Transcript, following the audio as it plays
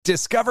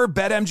Discover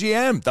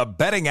BetMGM, the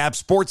betting app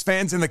sports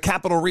fans in the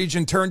capital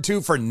region turn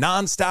to for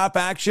nonstop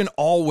action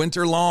all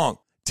winter long.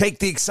 Take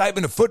the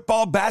excitement of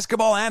football,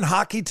 basketball, and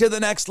hockey to the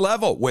next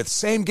level with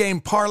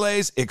same-game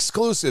parlays,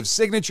 exclusive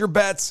signature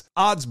bets,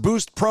 odds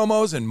boost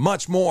promos, and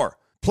much more.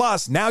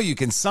 Plus, now you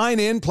can sign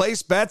in,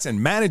 place bets,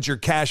 and manage your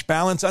cash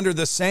balance under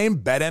the same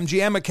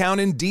BetMGM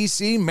account in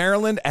D.C.,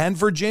 Maryland, and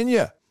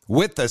Virginia.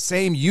 With the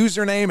same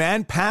username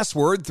and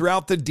password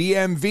throughout the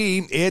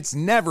DMV, it's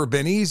never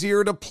been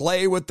easier to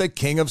play with the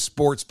king of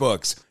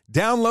sportsbooks.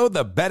 Download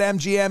the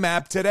BetMGM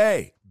app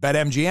today.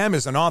 BetMGM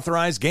is an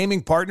authorized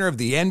gaming partner of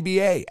the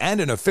NBA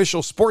and an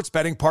official sports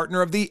betting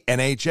partner of the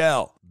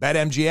NHL.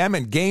 BetMGM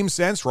and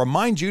GameSense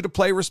remind you to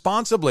play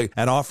responsibly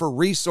and offer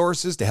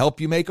resources to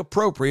help you make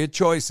appropriate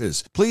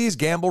choices. Please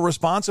gamble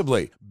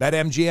responsibly.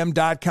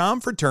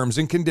 BetMGM.com for terms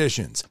and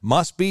conditions.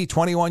 Must be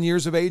 21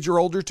 years of age or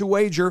older to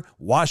wager.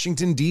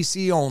 Washington,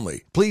 D.C.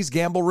 only. Please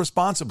gamble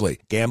responsibly.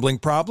 Gambling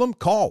problem?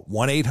 Call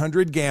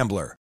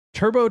 1-800-GAMBLER.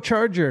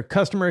 Turbocharge your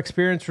customer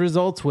experience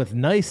results with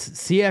NICE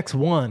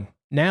CX1.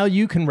 Now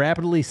you can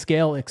rapidly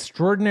scale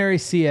extraordinary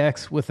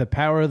CX with the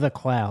power of the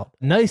cloud.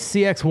 NICE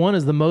CX1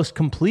 is the most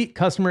complete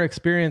customer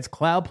experience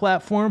cloud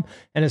platform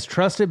and is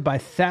trusted by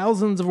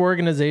thousands of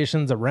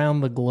organizations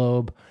around the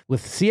globe.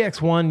 With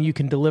CX1, you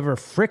can deliver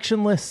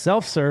frictionless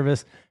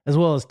self-service as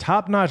well as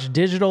top-notch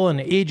digital and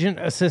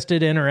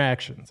agent-assisted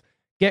interactions.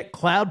 Get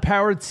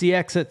cloud-powered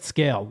CX at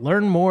scale.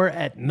 Learn more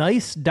at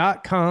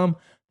nice.com.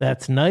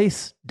 That's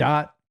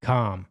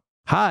nice.com.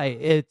 Hi,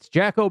 it's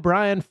Jack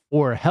O'Brien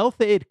for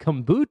Health Aid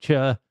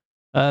Kombucha.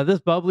 This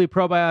bubbly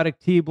probiotic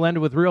tea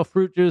blended with real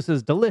fruit juice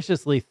is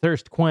deliciously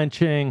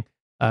thirst-quenching,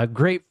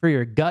 great for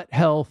your gut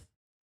health.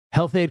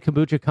 Health Aid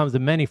Kombucha comes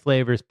in many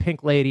flavors: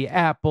 Pink Lady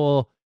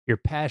Apple, your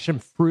passion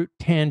fruit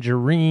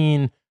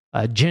tangerine,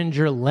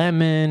 ginger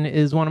lemon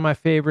is one of my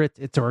favorites.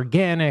 It's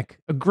organic,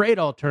 a great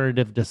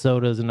alternative to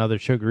sodas and other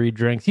sugary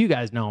drinks. You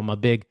guys know I'm a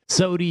big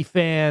sody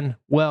fan.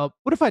 Well,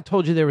 what if I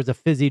told you there was a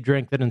fizzy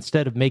drink that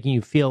instead of making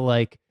you feel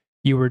like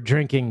you were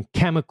drinking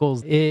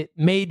chemicals, it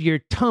made your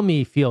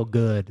tummy feel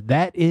good?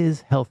 That is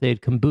Health Aid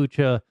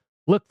Kombucha.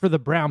 Look for the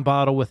brown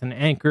bottle with an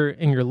anchor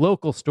in your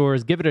local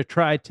stores. Give it a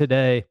try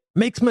today.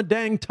 Makes my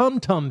dang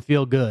tum-tum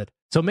feel good.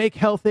 So make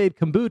Health Aid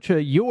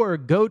Kombucha your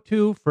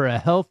go-to for a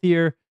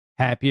healthier,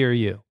 happier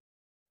you.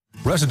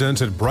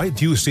 Residents at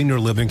Brightview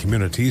Senior Living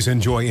Communities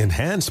enjoy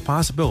enhanced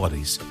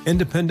possibilities,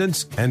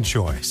 independence, and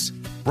choice.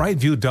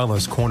 Brightview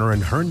Dulles Corner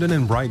in Herndon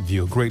and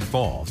Brightview, Great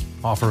Falls,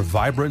 offer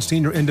vibrant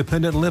senior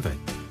independent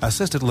living,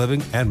 assisted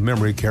living, and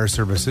memory care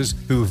services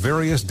through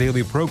various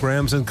daily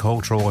programs and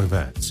cultural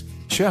events.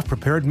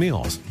 Chef-prepared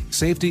meals,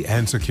 safety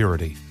and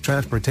security,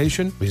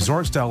 transportation,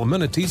 resort-style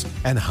amenities,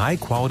 and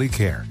high-quality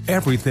care.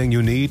 Everything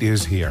you need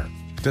is here.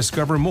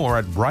 Discover more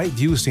at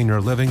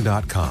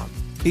brightviewseniorliving.com.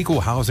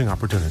 Equal housing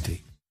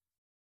opportunity.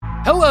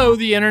 Hello,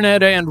 the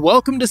internet, and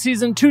welcome to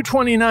season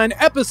 229,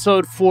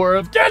 episode 4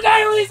 of The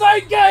Daily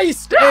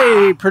Zeitgeist,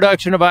 a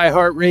production of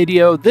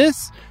iHeartRadio.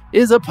 This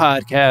is a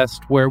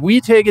podcast where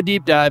we take a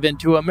deep dive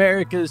into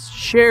America's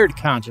shared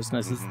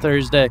consciousness. It's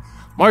Thursday,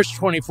 March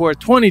 24th,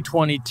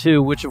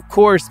 2022, which of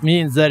course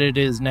means that it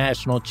is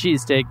National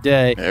Cheesesteak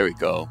Day. There we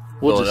go.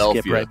 We'll just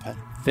skip right past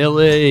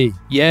Philly.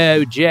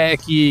 Yeah,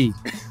 Jackie.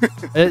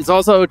 It's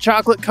also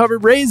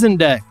Chocolate-Covered Raisin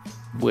Day,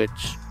 which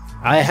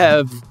I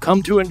have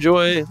come to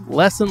enjoy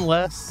less and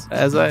less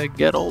as I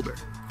get older.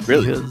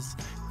 Really? Because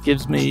it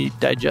gives me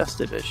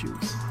digestive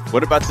issues.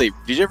 What about did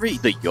you ever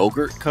eat the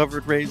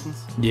yogurt-covered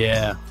raisins?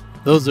 Yeah,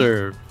 those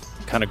are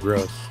kind of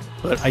gross,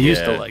 but I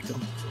used to like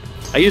them.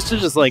 I used to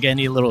just like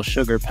any little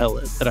sugar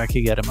pellet that I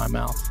could get in my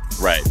mouth.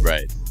 Right.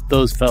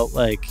 Those felt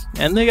like,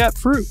 and they got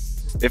fruit.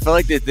 It felt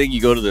like the thing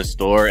you go to the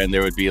store and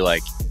there would be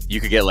like, you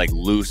could get like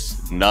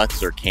loose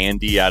nuts or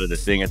candy out of the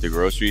thing at the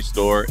grocery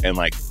store, and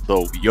like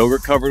the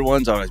yogurt covered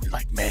ones, I would be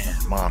like, man,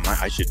 Mom,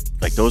 I should,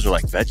 like, those are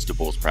like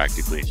vegetables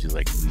practically. And she's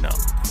like, no,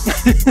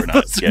 we're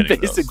not getting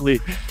basically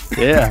those.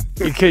 Yeah,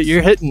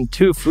 you're hitting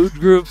two food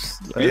groups.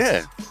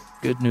 That's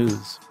good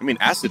news. I mean,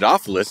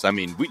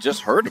 acidophilus, we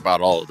just heard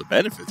about all of the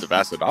benefits of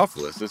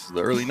acidophilus. This is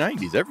the early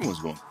 90s. Everyone's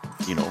going,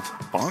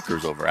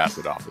 bonkers over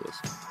acidophilus.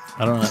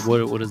 I don't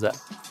know. What is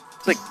that?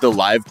 It's like the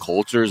live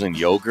cultures and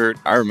yogurt.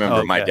 I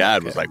remember my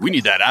dad was like, we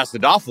need that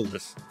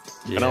acidophilus.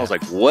 Yeah. And I was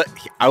like, what?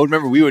 I would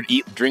remember we would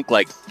drink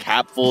like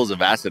capfuls of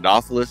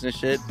acidophilus and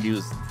shit. He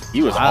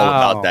was all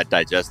about that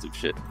digestive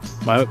shit.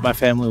 My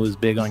family was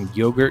big on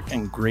yogurt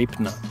and grape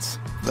nuts.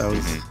 That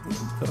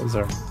was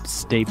our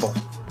staple.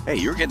 Hey,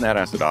 you were getting that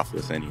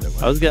acidophilus anyway.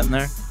 I was getting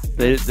there.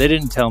 They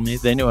didn't tell me.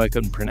 They knew I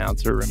couldn't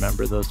pronounce or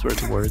remember those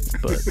sorts of words.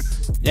 But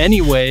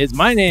anyways,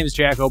 my name's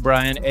Jack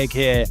O'Brien,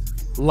 a.k.a.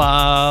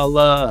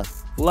 La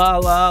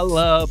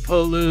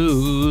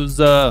Palooza.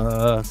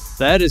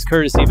 That is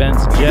courtesy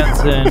Vince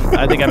Jensen.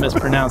 I think I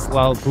mispronounced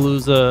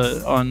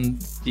Lollapalooza on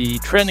the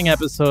trending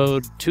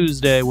episode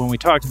Tuesday when we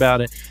talked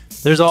about it.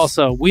 There's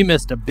also we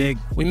missed a big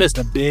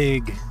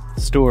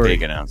story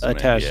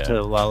attached to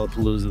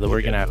Lollapalooza that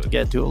we're gonna have to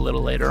get to a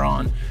little later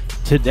on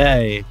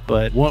today.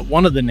 But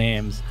one of the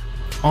names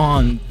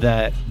on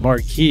that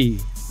marquee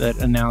that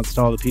announced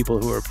all the people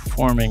who were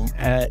performing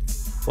at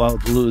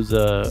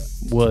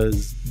Lollapalooza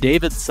was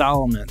David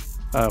Solomon,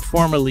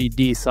 formerly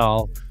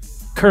D-Sol,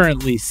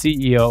 currently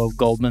CEO of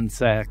Goldman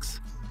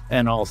Sachs,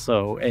 and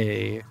also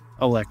a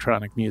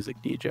electronic music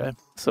DJ.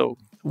 So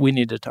we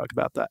need to talk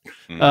about that.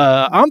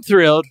 I'm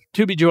thrilled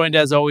to be joined,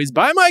 as always,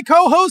 by my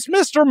co-host,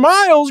 Mr.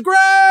 Miles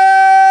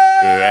Gray!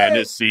 And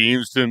it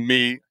seems to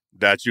me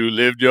that you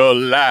lived your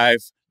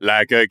life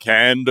like a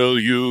candle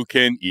you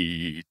can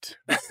eat,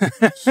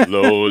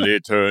 slowly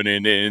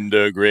turning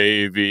into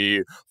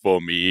gravy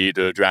for me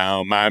to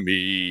drown my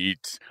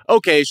meat.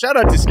 Okay, shout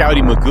out to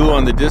Scouty Magoo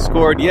on the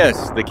Discord.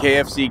 Yes, the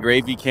KFC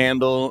gravy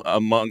candle,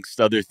 amongst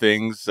other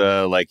things,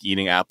 like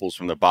eating apples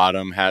from the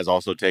bottom, has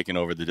also taken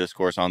over the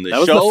discourse on this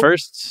show. That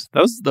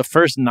was the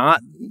first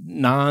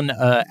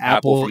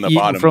non-apple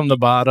eaten from the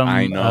bottom.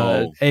 I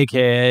know.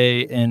 AKA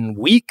in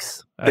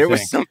weeks. There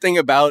was something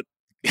about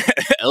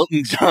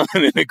Elton John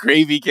and a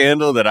gravy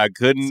candle that I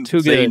couldn't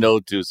say no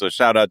to. So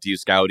shout out to you,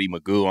 Scouty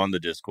Magoo, on the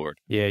Discord.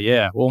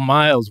 Yeah. Well,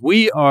 Miles,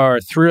 we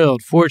are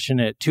thrilled,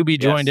 fortunate to be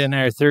joined in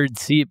our third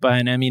seat by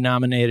an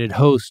Emmy-nominated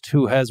host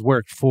who has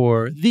worked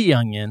for The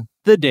Onion,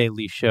 The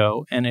Daily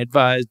Show, and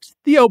advised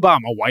the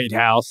Obama White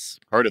House.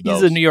 Heard of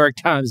those. He's a New York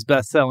Times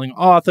bestselling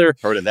author.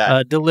 Heard of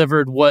that.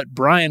 Delivered what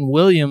Brian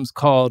Williams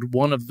called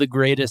one of the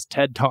greatest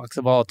TED Talks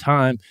of all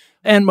time.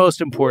 And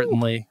most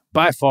importantly,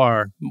 by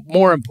far,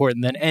 more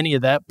important than any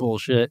of that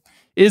bullshit,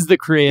 is the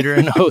creator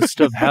and host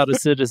of How to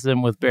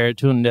Citizen with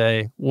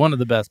Baratunde, one of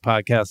the best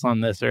podcasts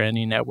on this or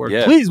any network.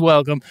 Yeah. Please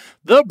welcome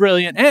the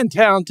brilliant and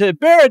talented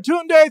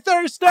Baratunde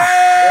Thurston!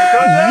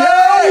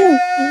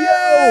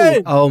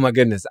 Yo! Oh, my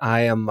goodness.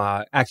 I am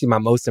actually my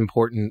most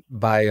important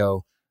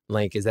bio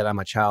link is that I'm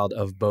a child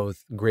of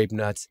both grape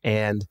nuts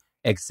and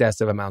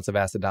excessive amounts of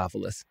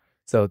acidophilus.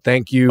 So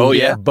thank you,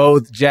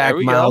 both Jack,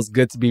 Miles.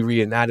 Good to be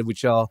reunited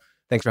with y'all.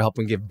 Thanks for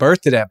helping give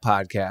birth to that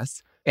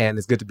podcast. And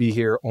it's good to be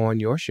here on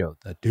your show,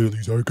 The Daily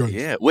Zeitgeist.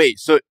 Yeah. Wait,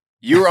 so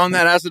you were on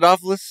that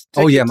acidophilus?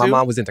 Oh, yeah. My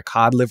mom was into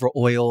cod liver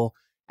oil,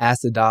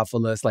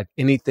 acidophilus, like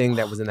anything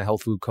that was in the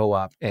health food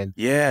co-op. And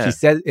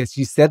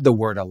she said the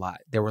word a lot.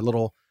 There were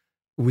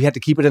we had to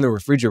keep it in the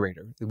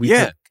refrigerator. We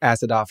took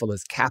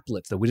acidophilus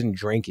caplets, so we didn't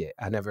drink it.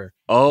 I never.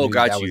 Oh,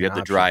 got you. You get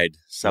the dried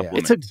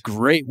supplement. It's a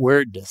great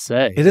word to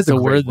say. It is a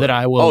word that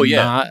I will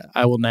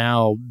I will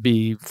now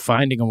be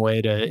finding a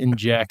way to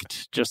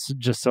inject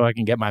just so I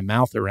can get my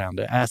mouth around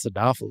it.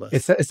 Acidophilus.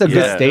 It's a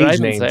good stage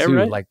name too,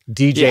 right? Like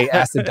DJ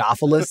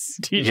Acidophilus.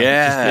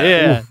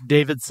 Yeah.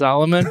 David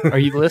Solomon, are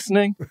you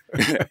listening?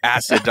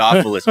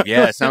 Acidophilus.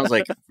 Yeah, it sounds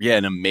like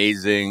an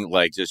amazing,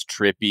 like just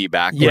trippy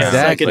background. Yeah,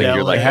 exactly.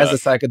 It has a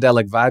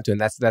psychedelic vibe to it,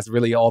 and that's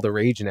really all the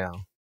rage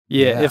now.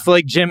 Yeah, if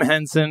like Jim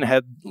Henson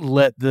had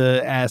let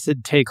the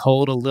acid take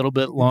hold a little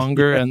bit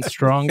longer and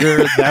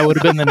stronger, that would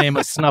have been the name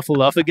of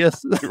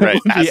Snuffleupagus. Right,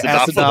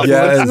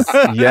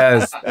 acidophilus.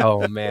 Yes.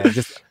 Oh man,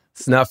 just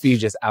Snuffy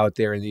just out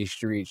there in these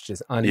streets,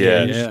 just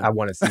unhinged. Yeah. I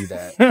want to see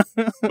that.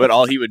 But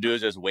all he would do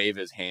is just wave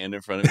his hand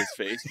in front of his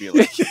face, be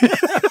like,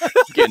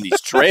 getting these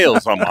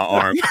trails on my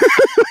arm.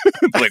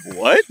 Like,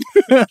 what?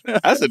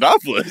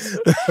 Acidophilus.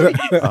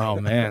 Oh,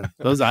 man.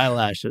 Those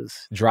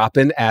eyelashes.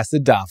 Dropping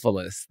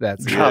acidophilus.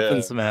 That's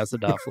dropping some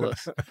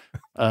acidophilus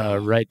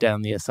right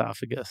down the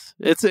esophagus.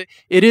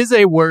 It is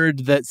a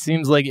word that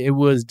seems like it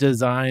was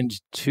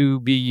designed to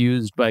be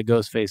used by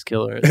Ghostface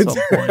Killer at some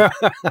point.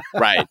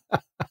 Right.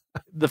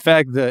 The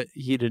fact that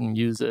he didn't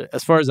use it,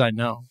 as far as I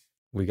know.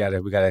 We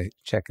gotta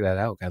check that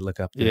out. Gotta look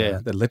up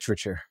the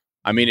literature.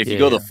 I mean, if you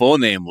go the full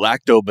name,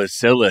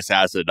 Lactobacillus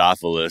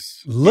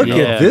acidophilus. Look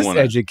at this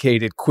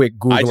educated, quick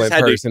Googling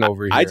person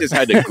over here. I just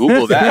had to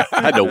Google that.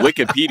 I had to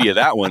Wikipedia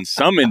that one,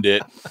 summoned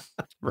it.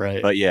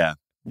 Right. But yeah.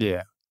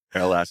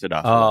 L.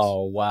 acidophilus.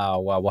 Oh, wow.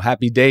 Well,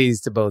 happy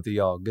days to both of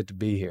y'all. Good to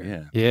be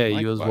here. Yeah,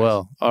 you as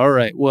well. All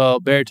right. Well,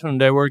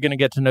 Baratunde, we're going to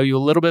get to know you a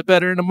little bit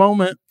better in a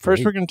moment.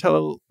 First, we're going to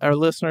tell our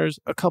listeners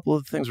a couple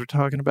of the things we're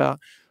talking about.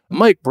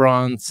 Mike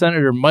Braun,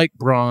 Senator Mike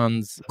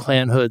Braun's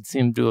Klan hood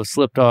seemed to have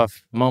slipped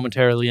off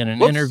momentarily in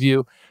an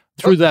interview.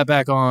 Threw that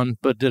back on,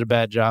 but did a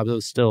bad job. It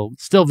was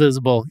still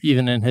visible,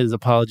 even in his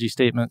apology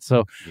statement.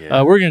 So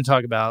we're going to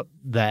talk about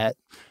that.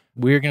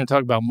 We're going to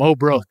talk about Mo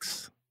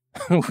Brooks.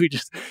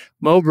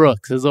 Mo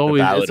Brooks is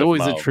always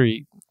a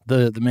treat.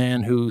 The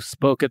man who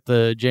spoke at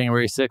the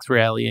January 6th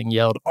rally and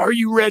yelled, "Are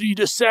you ready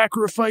to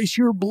sacrifice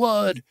your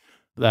blood?"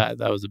 That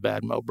was a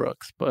bad Mo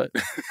Brooks, but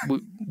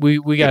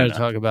we got to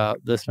talk about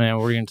this man.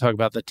 We're going to talk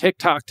about the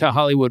TikTok to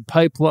Hollywood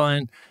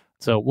pipeline.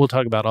 So we'll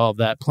talk about all of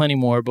that, plenty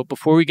more. But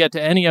before we get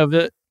to any of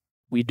it,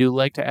 we do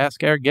like to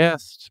ask our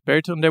guests,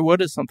 Baratunde,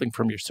 what is something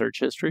from your search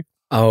history?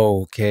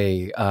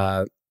 Okay.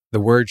 The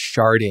word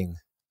sharding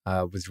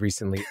was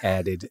recently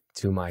added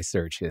to my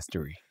search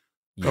history.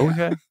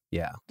 Okay.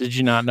 Yeah. Did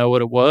you not know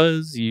what it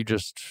was? You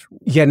just...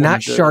 Yeah,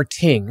 not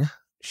sharting.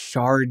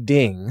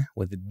 Sharding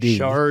with a D.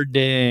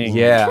 Sharding.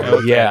 Yeah,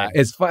 okay. yeah.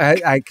 It's fun.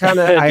 I kind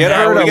of. We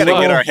got to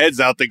get our heads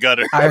out the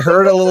gutter. I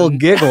heard a little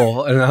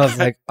giggle, and I was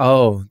like,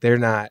 "Oh, they're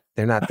not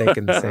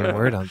thinking the same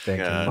word I'm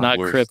thinking." Not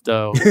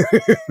crypto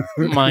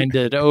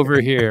minded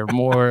over here.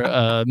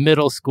 More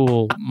middle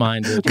school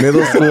minded.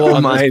 Middle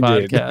school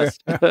minded.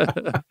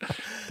 Podcast.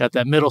 Got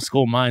that middle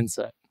school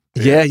mindset.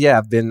 Yeah.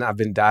 I've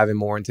been diving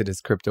more into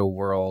this crypto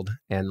world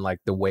and like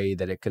the way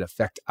that it could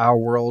affect our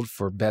world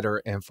for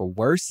better and for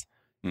worse.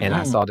 And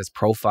I saw this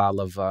profile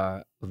of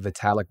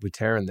Vitalik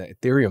Buterin, the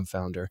Ethereum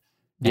founder.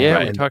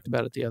 Yeah, we talked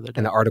about it the other day.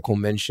 And the article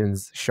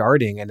mentions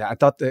sharding. And I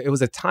thought that it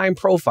was a time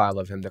profile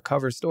of him, the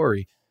cover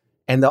story.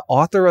 And the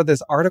author of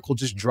this article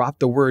just dropped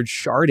the word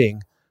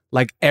sharding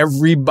like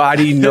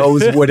everybody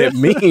knows what it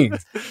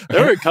means.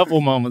 There were a couple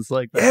moments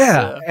like that.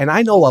 Yeah. And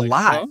I know a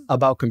lot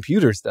about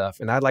computer stuff.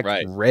 And I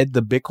read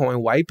the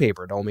Bitcoin white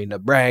paper. Don't mean to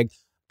brag,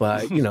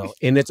 but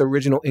in its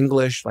original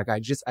English, like I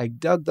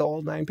dug the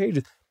all 9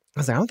 pages. I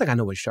was like, I don't think I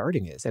know what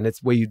sharding is. And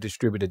it's where you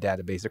distribute a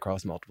database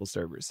across multiple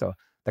servers. So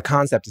the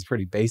concept is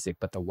pretty basic,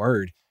 but the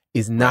word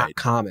is not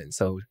common.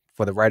 So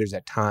for the writers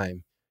at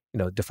time,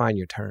 define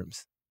your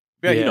terms.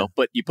 Yeah,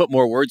 but you put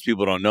more words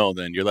people don't know,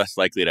 then you're less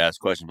likely to ask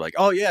questions like,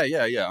 oh, yeah.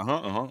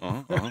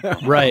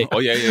 Right. Oh,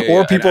 yeah.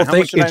 Or people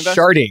think it's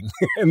sharding.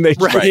 And they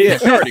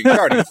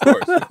sharding, of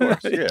course.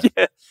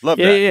 Yeah. Love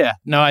that. Yeah.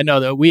 No, I know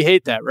that. We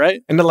hate that,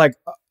 right? And they're like,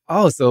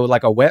 oh, so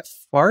like a wet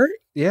fart?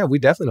 Yeah, we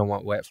definitely don't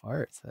want wet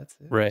farts. That's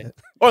it. Right.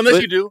 Or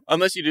unless you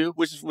do,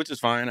 which is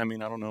fine. I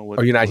mean, I don't know what.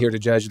 Are you not here to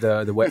judge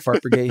the wet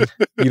fart brigade?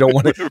 You don't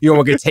want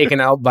to get taken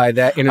out by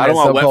that internet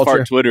subculture? I don't want wet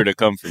fart Twitter to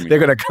come for me. They're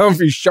going to come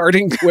for you.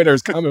 Sharding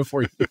Twitter's coming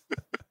for you.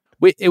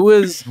 Wait, it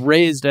was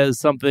raised as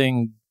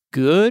something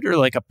good or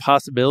like a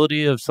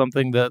possibility of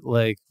something that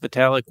like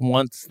Vitalik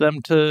wants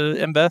them to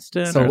invest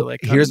in? So or like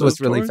here's what's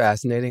really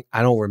fascinating.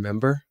 I don't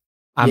remember.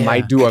 I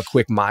might do a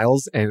quick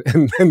Miles and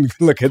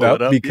look it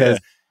up because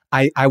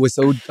I was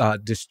so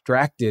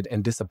distracted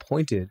and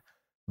disappointed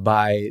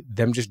by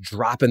them just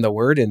dropping the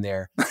word in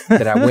there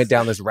that I went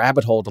down this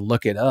rabbit hole to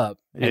look it up.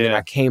 And then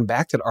I came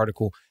back to the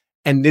article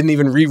and didn't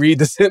even reread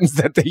the sentence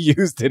that they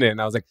used it in.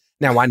 I was like,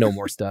 now I know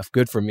more stuff.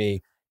 Good for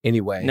me.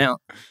 Anyway. Now,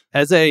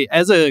 as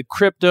a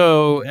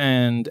crypto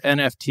and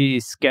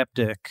NFT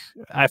skeptic,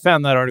 I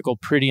found that article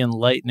pretty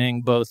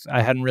enlightening. Both,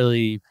 I hadn't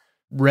really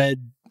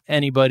read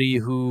anybody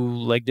who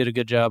like did a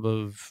good job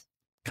of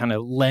kind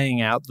of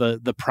laying out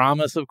the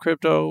promise of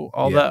crypto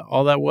all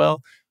that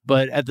well,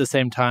 but at the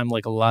same time,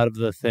 like a lot of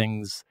the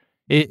things,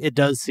 it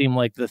does seem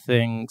like the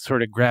thing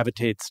sort of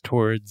gravitates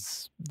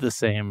towards the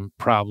same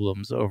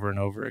problems over and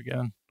over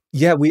again.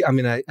 Yeah,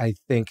 I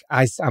think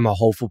I'm a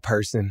hopeful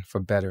person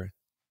for better.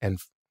 And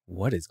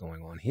what is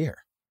going on here?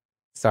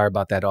 Sorry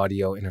about that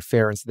audio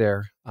interference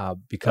there.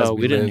 Because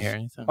we didn't hear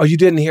anything. Oh, you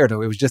didn't hear it? It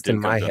was just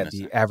in my head,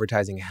 the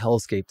advertising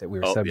hellscape that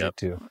we were subject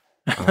to.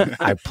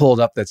 I pulled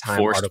up the Time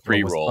Forced article,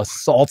 pre-roll. was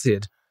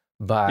assolted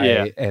by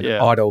an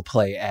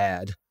autoplay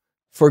ad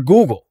for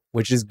Google,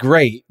 which is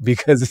great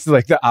because it's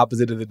like the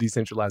opposite of the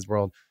decentralized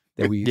world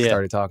that we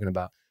started talking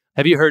about.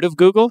 Have you heard of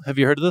Google? Have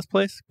you heard of this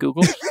place,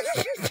 Google?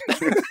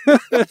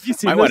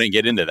 I want to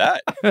get into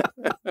that.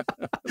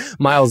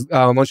 Miles,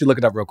 why don't you look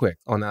it up real quick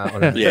on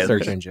a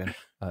search engine?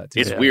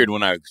 It's weird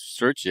when I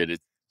search it.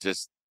 It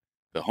just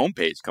the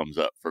homepage comes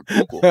up for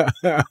Google.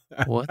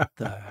 What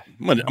the?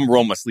 I'm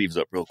rolling my sleeves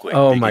up real quick.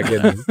 Oh my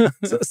goodness.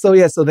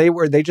 So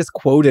they just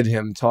quoted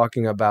him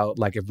talking about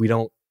like if we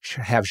don't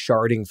have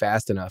sharding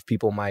fast enough,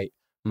 people might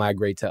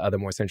migrate to other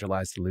more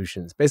centralized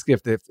solutions. Basically,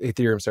 if the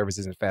Ethereum service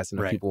isn't fast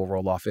enough, people will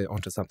roll off it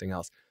onto something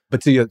else.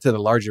 But to the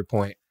larger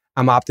point,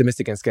 I'm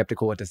optimistic and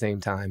skeptical at the same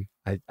time.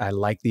 I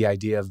like the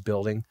idea of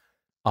building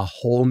a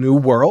whole new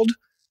world.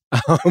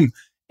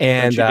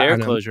 And don't you dare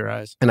close your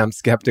eyes. And I'm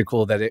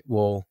skeptical that it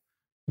will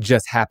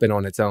just happen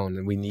on its own.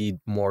 And we need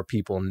more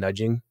people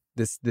nudging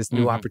this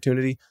new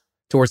opportunity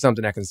towards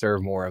something that can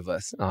serve more of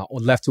us.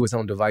 Left to its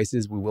own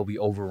devices, we will be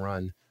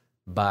overrun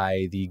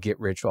by the get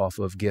rich off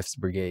of gifts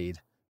brigade.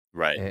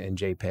 Right. And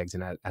JPEGs.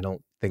 And I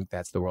don't think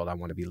that's the world I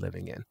want to be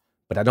living in.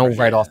 But I don't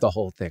write off the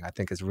whole thing. I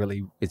think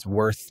it's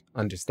worth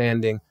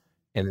understanding.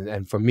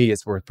 And for me,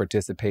 it's worth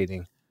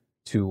participating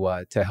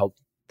to help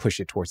push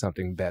it towards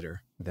something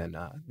better than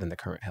the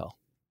current hell.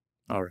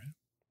 All right.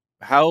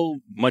 How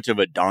much of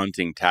a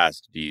daunting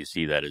task do you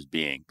see that as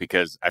being?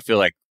 Because I feel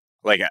like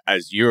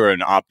as you're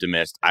an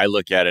optimist, I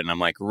look at it and I'm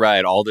like,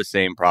 right, all the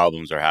same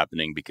problems are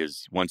happening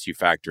because once you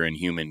factor in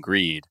human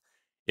greed,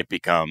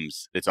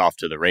 it's off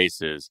to the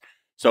races.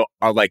 So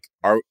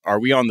are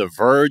we on the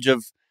verge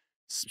of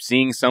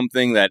seeing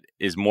something that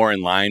is more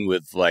in line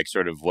with like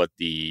sort of what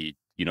the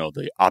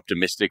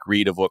optimistic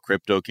read of what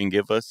crypto can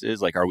give us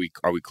is? Like, are we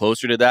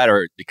closer to that?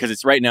 Or because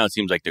it's right now, it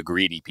seems like the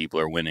greedy people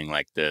are winning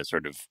like the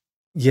sort of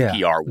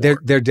PR war.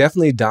 They're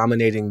definitely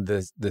dominating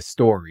the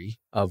story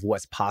of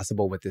what's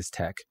possible with this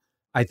tech.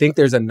 I think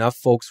there's enough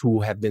folks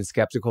who have been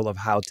skeptical of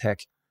how tech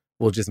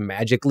will just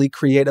magically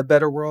create a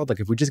better world. Like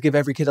if we just give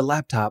every kid a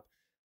laptop,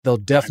 they'll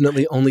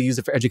definitely only use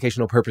it for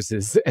educational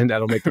purposes and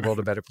that'll make the world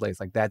a better place.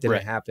 Like that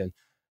didn't happen.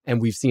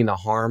 And we've seen the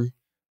harm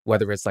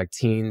whether it's like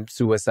teen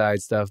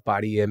suicide stuff,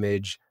 body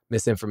image,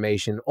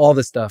 misinformation, all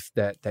the stuff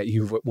that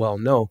you well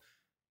know,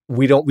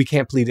 we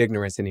can't plead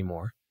ignorance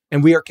anymore.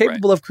 And we are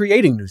capable of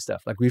creating new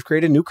stuff. Like we've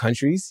created new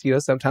countries,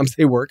 sometimes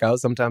they work out,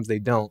 sometimes they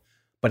don't.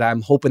 But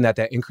I'm hoping that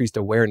increased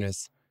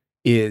awareness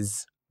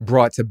is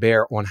brought to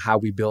bear on how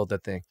we build the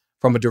thing.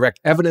 From a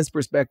direct evidence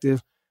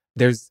perspective,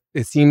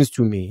 it seems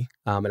to me,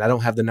 and I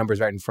don't have the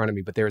numbers right in front of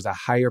me, but there's a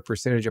higher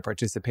percentage of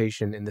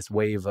participation in this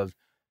wave of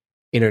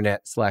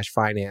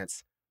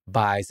internet/finance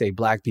by, say,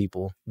 Black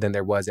people than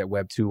there was at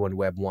Web 2 and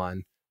Web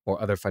 1 or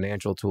other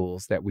financial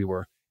tools that we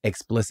were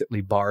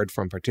explicitly barred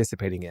from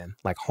participating in,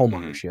 like home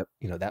ownership,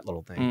 that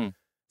little thing.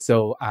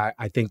 So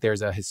I think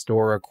there's a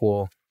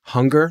historical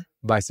hunger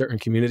by certain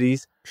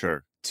communities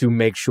to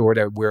make sure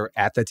that we're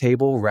at the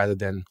table rather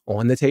than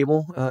on the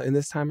table in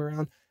this time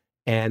around.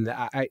 And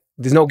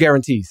there's no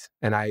guarantees.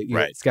 And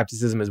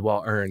skepticism is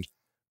well earned.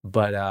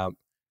 But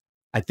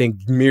I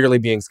think merely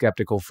being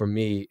skeptical for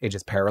me, it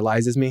just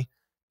paralyzes me.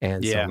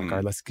 And so all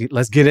right,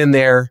 let's get in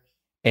there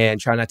and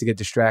try not to get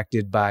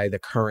distracted by the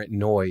current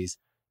noise.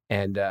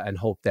 And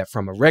hope that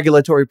from a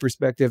regulatory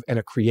perspective and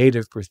a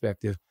creative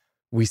perspective,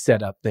 we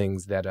set up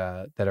things that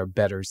are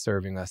better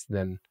serving us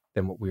than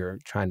what we are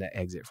trying to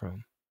exit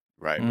from.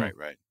 Right.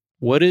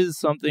 What is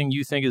something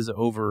you think is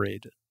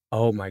overrated?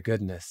 Oh my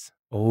goodness,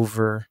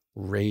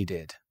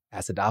 overrated.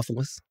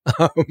 Acidophilus.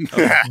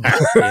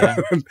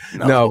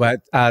 No, but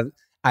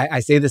I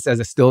say this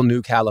as a still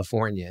new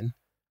Californian.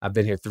 I've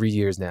been here 3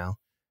 years now,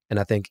 and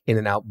I think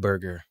In-N-Out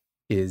Burger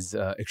is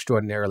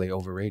extraordinarily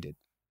overrated.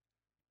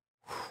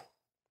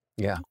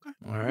 Yeah. Okay.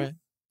 All right.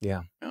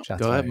 Yeah.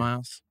 Go ahead,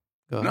 Miles.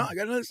 No, I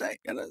got nothing to say.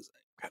 Nothing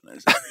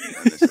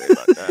to say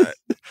about that.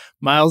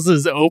 Miles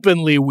is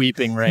openly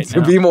weeping right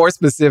now. To be more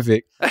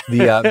specific,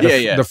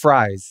 the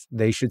fries,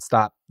 they should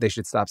stop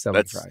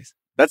selling fries.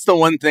 That's the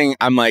one thing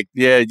I'm like,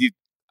 not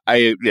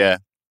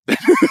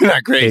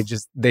great.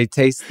 They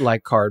taste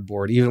like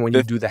cardboard. Even when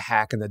you do the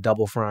hack and the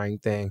double frying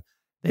thing,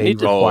 they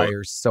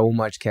require so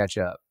much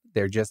ketchup.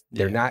 They're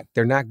not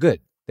good.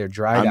 They're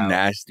dried out.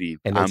 Nasty.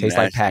 And they taste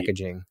like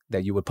packaging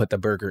that you would put the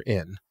burger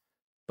in.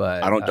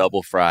 But I don't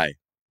double fry.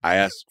 I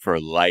ask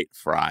for light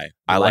fry.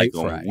 I like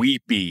them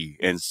weepy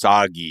and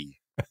soggy.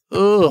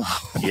 Ugh.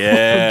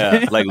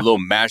 Yeah. Like little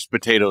mashed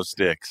potato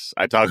sticks.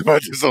 I talk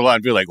about this a lot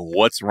and be like,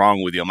 what's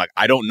wrong with you? I'm like,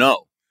 I don't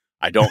know.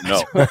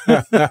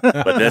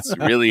 But that's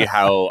really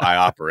how I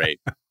operate.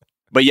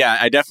 But yeah,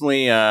 I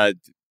definitely, I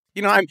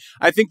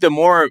think the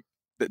more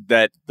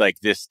that like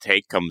this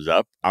take comes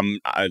up,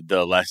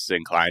 the less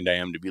inclined I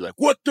am to be like,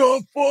 what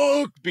the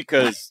fuck?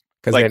 Because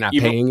they're not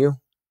paying you?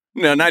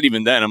 No, not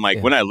even then. I'm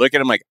like, when I look at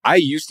it, I'm like, I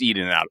used to eat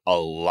In-N-Out a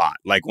lot.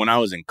 Like when I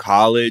was in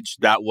college,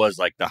 that was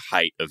like the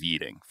height of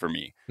eating for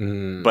me.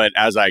 But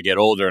as I get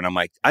older and I'm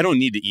like, I don't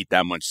need to eat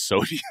that much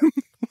sodium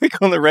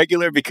like on the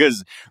regular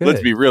because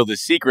let's be real, the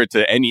secret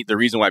to the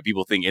reason why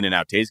people think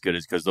In-N-Out tastes good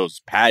is because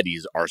those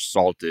patties are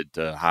salted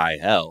to high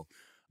hell.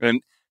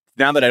 And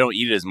now that I don't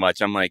eat it as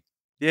much, I'm like,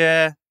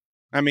 yeah,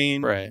 I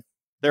mean,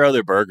 there are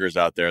other burgers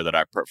out there that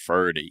I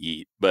prefer to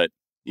eat, but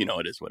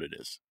it is what it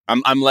is.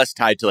 I'm less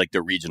tied to like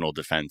the regional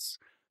defense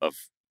of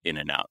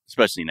In-N-Out,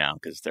 especially now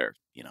because they're,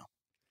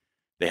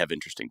 they have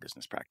interesting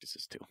business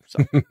practices too.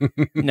 So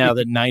now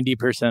that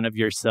 90% of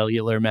your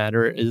cellular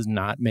matter is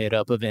not made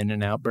up of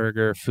In-N-Out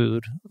burger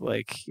food,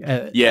 like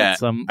I've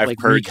like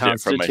purged it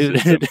from my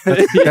reconstituted.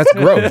 That's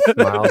growth,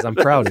 Miles. I'm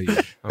proud of you.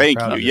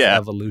 Thank you. Yeah,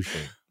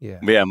 evolution.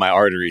 Yeah, my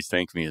arteries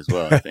thank me as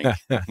well. I think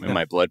and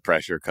my blood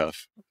pressure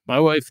cuff. My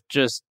wife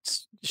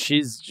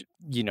she's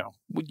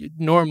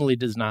normally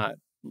does not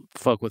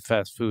fuck with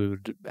fast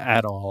food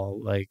at all,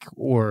 like,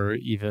 or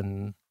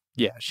even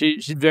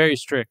she's very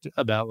strict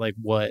about like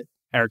what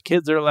our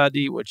kids are allowed to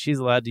eat, what she's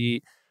allowed to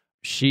eat.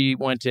 She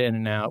went to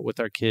In-N-Out with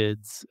our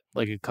kids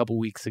like a couple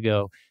weeks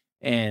ago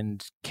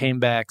and came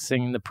back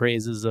singing the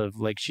praises of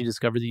like she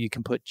discovered that you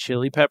can put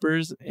chili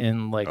peppers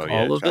in like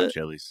all of it.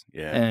 Chilies.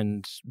 Yeah.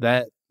 And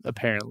that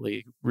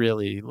apparently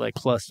really like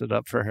plussed it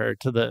up for her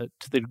to the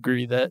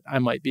degree that I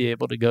might be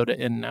able to go to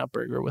In-N-Out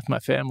Burger with my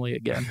family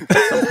again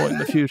at some point in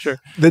the future.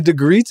 The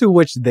degree to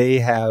which they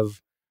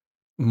have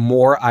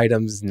more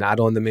items not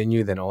on the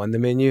menu than on the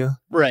menu,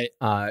 right?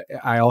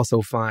 I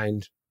also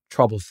find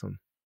troublesome.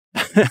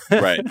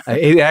 Right.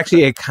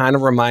 It kind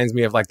of reminds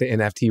me of like the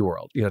NFT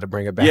world, to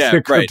bring it back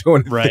to crypto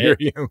and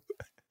Ethereum.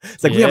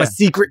 It's like we have a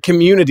secret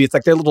community. It's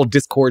like their little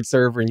Discord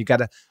server, and you got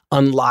to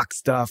unlock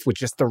stuff with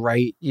just the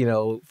right,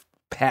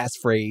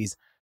 passphrase.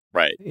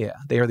 Right. Yeah,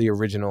 they are the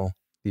original.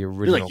 You're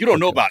like, you don't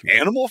know about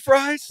animal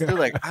fries? They're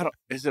like,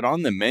 is it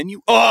on the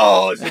menu?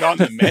 Oh, is it on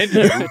the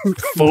menu?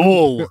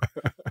 Fool.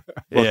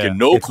 Fucking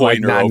no it's coiner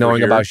like not over knowing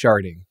here. about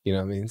sharding. You know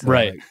what I mean? So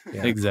right.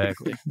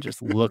 Exactly.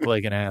 Just look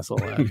like an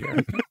asshole out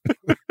here.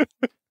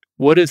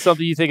 What is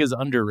something you think is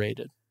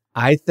underrated?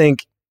 I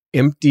think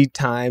empty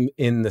time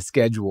in the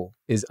schedule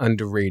is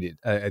underrated.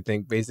 I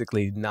think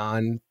basically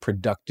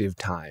non-productive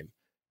time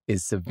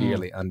is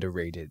severely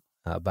underrated.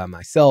 By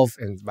myself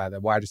and by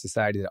the wider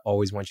society that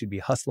always wants you to be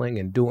hustling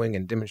and doing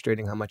and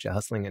demonstrating how much you're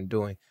hustling and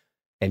doing.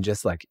 And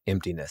just like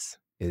emptiness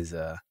is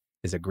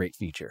is a great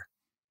feature.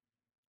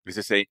 Is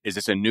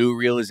this a new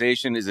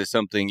realization? Is this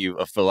something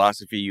a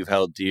philosophy you've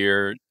held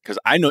dear? Because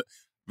I know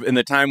in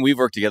the time we've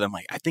worked together, I'm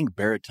like, I think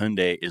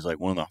Baratunde is like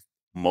one of the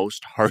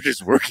most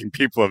hardest working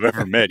people I've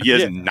ever met. He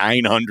has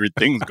 900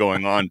 things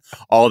going on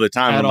all the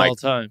time. At I'm all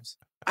times.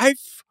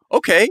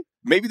 Okay,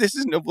 maybe this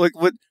isn't like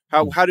what.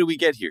 How do we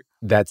get here?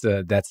 That's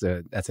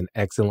an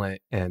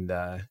excellent and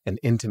an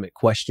intimate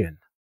question,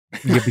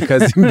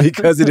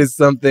 because it is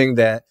something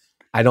that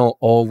I don't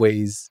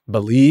always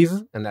believe,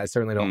 and I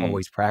certainly don't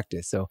always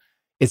practice. So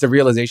it's a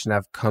realization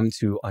I've come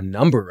to a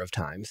number of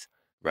times.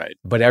 Right.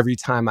 But every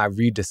time I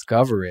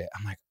rediscover it,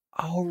 I'm like,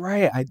 oh,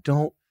 right.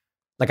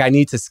 I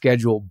need to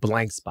schedule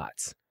blank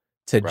spots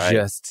to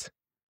just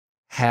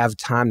have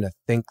time to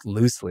think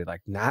loosely,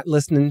 like not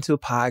listening to a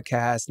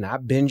podcast,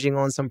 not binging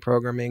on some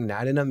programming,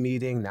 not in a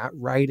meeting, not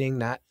writing,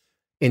 not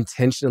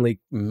intentionally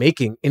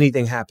making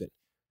anything happen.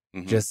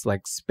 Just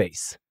like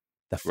space,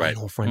 the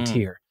final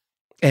frontier.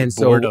 And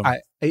Boredom. so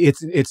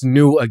it's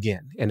new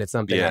again. And it's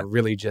something I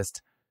really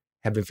just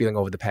have been feeling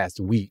over the past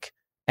week.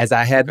 As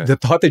I had the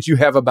thought that you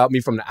have about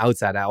me from the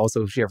outside, I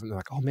also share from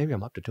like, oh, maybe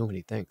I'm up to too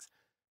many things.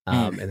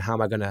 And how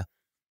am I going to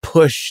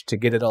push to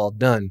get it all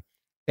done?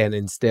 And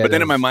instead, but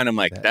then in my mind, I'm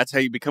like, that's how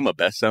you become a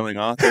best-selling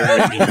author.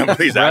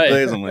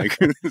 Exactly. I'm like,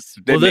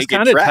 well, this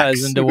kind of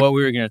ties into what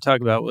we were going to talk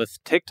about with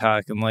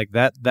TikTok and like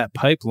that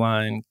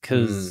pipeline.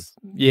 Because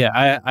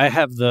I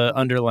have the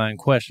underlying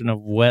question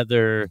of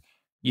whether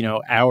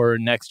our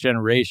next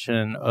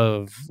generation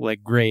of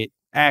like great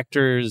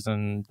actors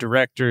and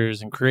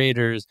directors and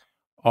creators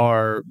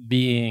are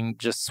being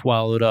just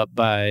swallowed up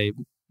by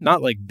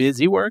not like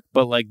busy work,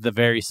 but like the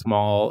very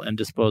small and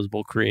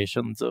disposable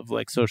creations of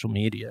like social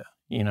media,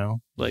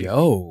 like,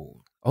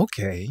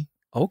 okay.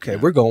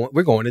 We're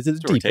going into the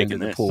deep end of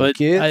the pool, but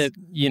kids.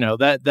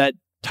 That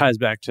ties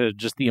back to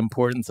just the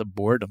importance of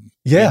boredom.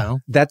 Yeah.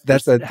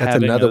 That's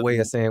another way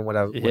of saying what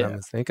I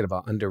was thinking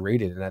about,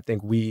 underrated. And I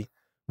think we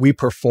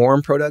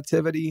perform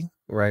productivity,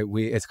 right?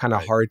 It's kind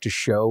of hard to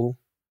show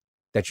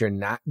that you're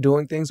not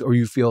doing things, or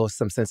you feel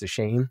some sense of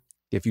shame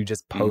if you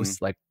just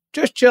post like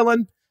just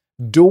chilling,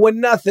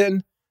 doing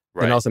nothing.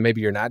 Right. And also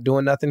maybe you're not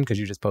doing nothing because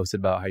you just posted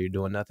about how you're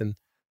doing nothing.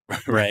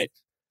 Right.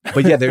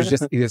 But yeah,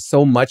 there's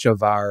so much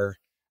of I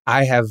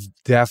have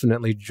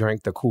definitely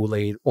drank the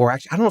Kool-Aid, or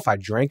actually, I don't know if I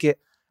drank it.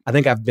 I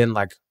think I've been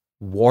like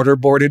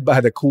waterboarded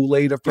by the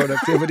Kool-Aid of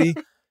productivity.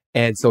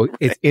 And so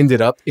it's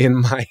ended up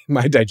in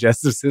my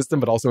digestive system,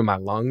 but also in my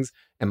lungs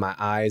and my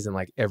eyes and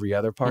like every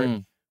other part,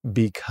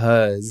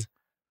 because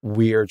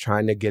we're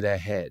trying to get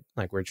ahead.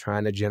 Like we're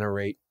trying to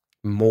generate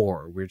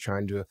more. We're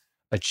trying to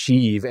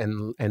achieve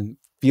and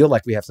feel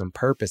like we have some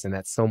purpose. And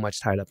that's so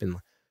much tied up in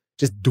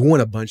just doing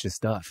a bunch of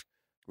stuff.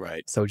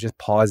 Right. So just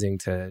pausing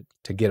to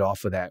get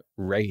off of that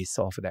race,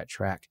 off of that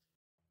track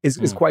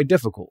is quite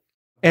difficult.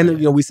 And,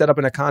 we set up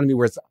an economy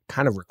where it's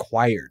kind of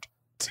required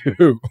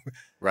to.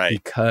 Right.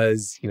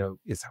 Because,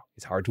 it's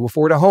hard to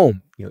afford a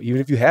home. Even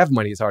if you have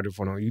money, it's hard to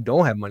afford a home. You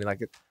don't have money,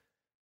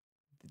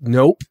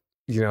 nope.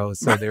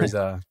 So there's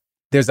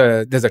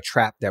a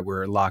trap that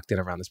we're locked in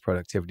around this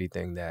productivity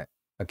thing that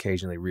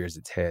occasionally rears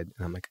its head.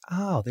 And I'm like,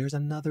 oh, there's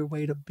another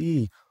way to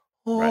be.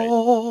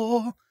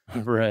 Oh.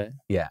 Right.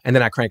 Yeah. And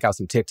then I crank out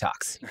some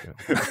TikToks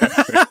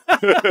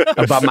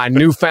about my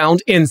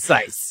newfound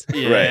insights.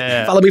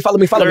 Yeah. Follow me.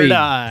 Third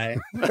Eye.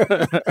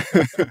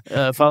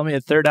 Follow me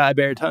at Third Eye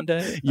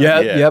Baratunde.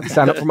 Yep.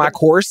 Sign up for my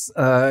course.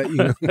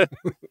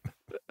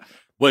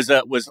 Was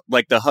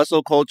like the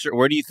hustle culture,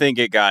 where do you think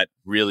it got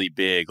really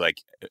big? Like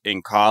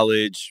in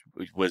college,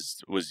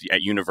 was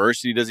at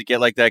university, does it get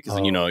like that? Because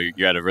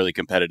you're at a really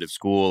competitive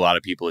school, a lot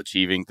of people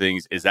achieving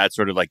things. Is that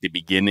sort of like the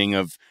beginning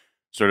of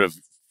sort of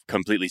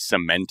completely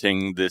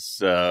cementing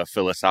this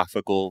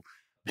philosophical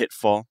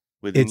pitfall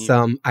within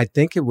you? I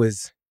think it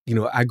was,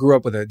 I grew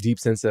up with a deep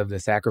sense of the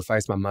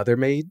sacrifice my mother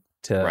made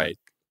to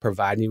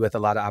provide me with a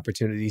lot of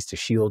opportunities, to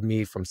shield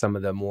me from some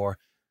of the more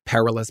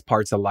perilous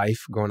parts of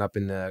life, growing up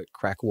in the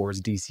crack wars,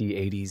 DC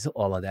 80s,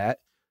 all of that.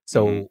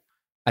 So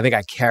I think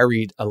I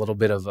carried a little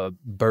bit of a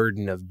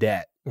burden of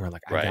debt where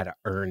I got to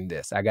earn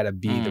this. I got to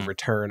be the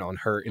return on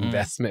her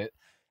investment.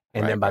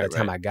 And then by the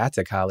time I got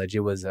to college, it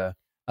was a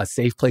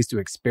safe place to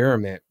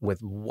experiment with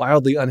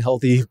wildly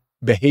unhealthy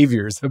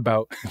behaviors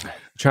about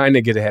trying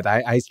to get ahead.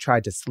 I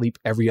tried to sleep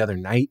every other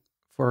night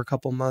for a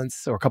couple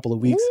months or a couple of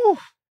weeks. Ooh.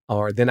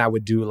 Or then I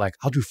would do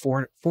I'll do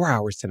 4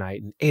 hours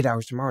tonight and 8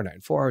 hours tomorrow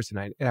night, 4 hours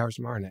tonight, 8 hours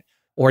tomorrow night.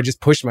 Or just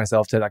push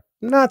myself to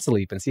not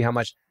sleep and see how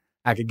much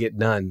I could get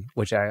done,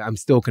 which I'm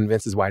still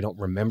convinced is why I don't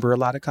remember a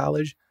lot of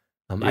college.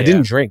 I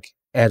didn't drink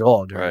at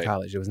all during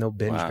college. There was no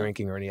binge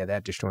drinking or any of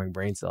that, destroying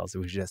brain cells. It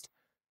was just,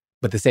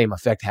 but the same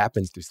effect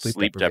happens through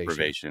sleep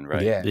deprivation.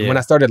 Right? Yeah. And when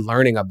I started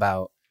learning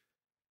about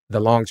the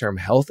long-term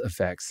health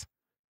effects,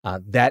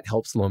 that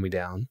helped slow me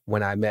down.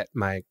 When I met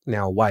my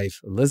now wife,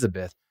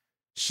 Elizabeth,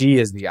 she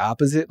is the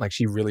opposite.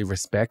 She really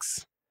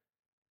respects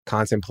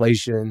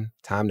contemplation,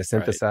 time to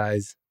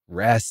synthesize,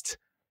 rest.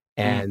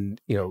 And,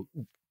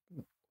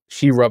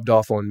 she rubbed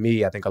off on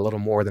me, I think, a little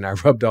more than I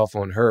rubbed off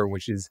on her,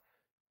 which is,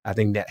 I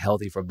think, net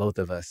healthy for both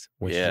of us,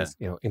 which is,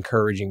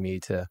 encouraging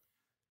me to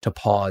to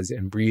pause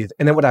and breathe.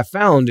 And then what I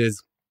found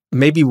is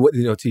maybe,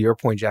 to your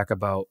point, Jack,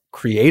 about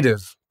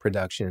creative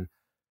production,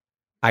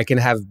 I can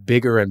have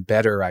bigger and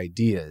better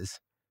ideas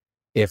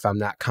if I'm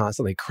not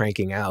constantly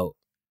cranking out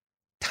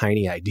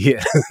tiny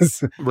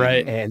ideas.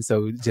 Right. And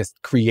so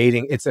just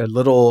creating,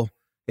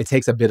 it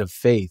takes a bit of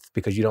faith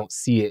because you don't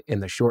see it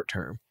in the short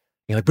term.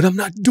 You're like, but I'm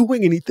not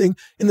doing anything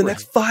in the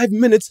next 5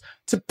 minutes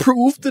to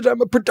prove that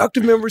I'm a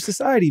productive member of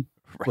society.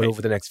 Right. But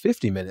over the next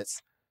 50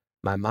 minutes,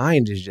 my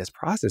mind is just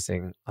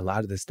processing a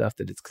lot of the stuff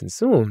that it's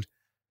consumed.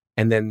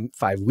 And then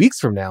 5 weeks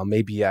from now,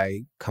 maybe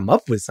I come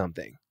up with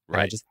something.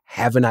 Right. I just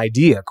have an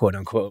idea, quote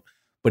unquote.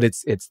 But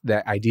it's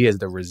that idea is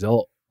the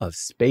result of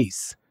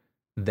space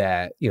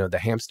that, the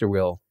hamster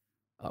wheel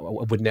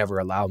would never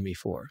allow me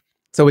for.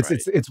 So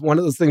it's one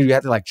of those things you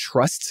have to like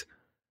trust,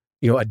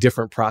 a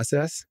different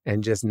process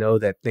and just know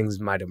that things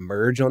might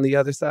emerge on the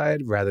other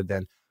side rather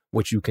than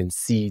what you can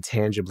see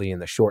tangibly in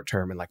the short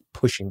term and like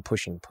pushing.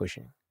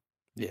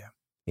 Yeah.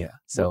 Yeah.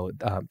 So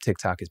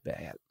TikTok is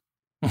bad.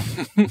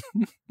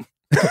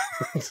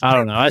 I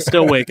don't know. I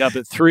still wake up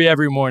at 3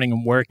 every morning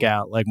and work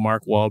out like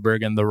Mark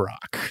Wahlberg and The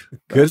Rock.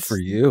 Good for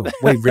you.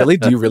 Wait, really?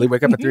 Do you really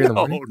wake up at 3 in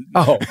the morning?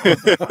 Oh.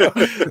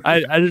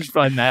 I just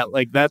find that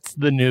like that's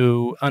the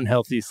new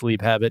unhealthy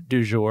sleep habit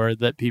du jour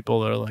that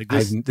people are like,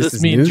 this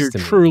means you're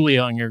truly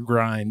on your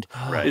grind.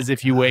 Right. Is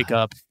if you wake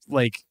up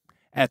like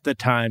at the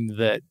time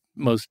that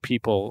most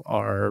people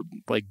are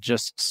like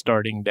just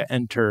starting to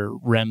enter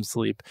REM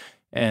sleep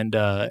and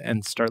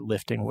start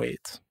lifting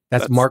weights.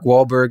 That's Mark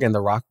Wahlberg and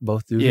The Rock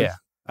both do this? Yeah,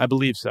 I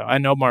believe so. I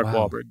know Mark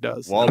Wahlberg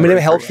does. It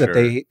helps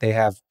that they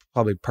have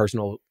probably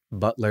personal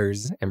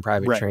butlers and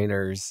private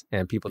trainers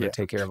and people that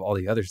take care of all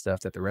the other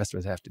stuff that the rest of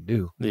us have to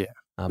do. Yeah.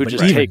 Who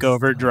just take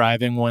over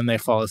driving when they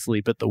fall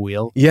asleep at the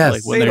wheel. Yes.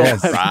 Like when they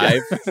don't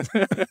drive.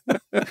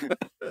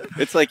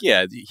 It's like,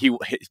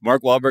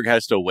 Mark Wahlberg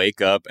has to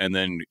wake up and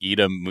then eat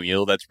a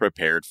meal that's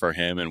prepared for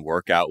him and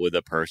work out with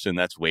a person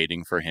that's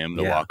waiting for him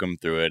to walk him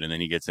through it. And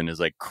then he gets in his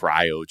like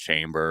cryo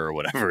chamber or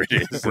whatever it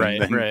is.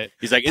 Right.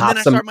 He's like, and then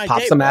I start my day,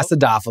 pop some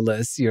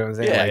acidophilus. You know what I'm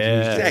saying?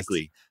 Yeah,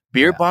 exactly.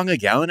 Beer bong a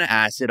gallon of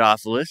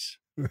acidophilus.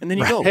 And then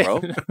you go,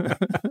 bro.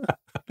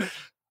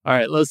 All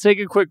right, let's take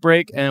a quick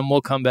break and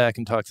we'll come back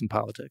and talk some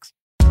politics.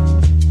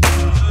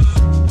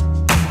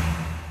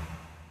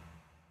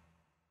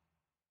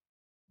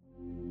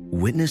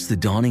 Witness the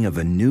dawning of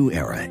a new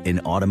era in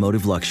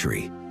automotive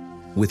luxury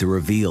with a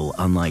reveal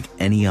unlike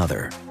any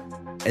other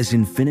as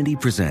Infiniti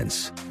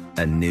presents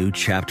a new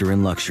chapter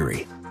in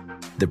luxury,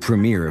 the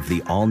premiere of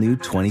the all-new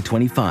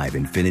 2025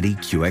 Infiniti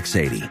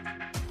QX80.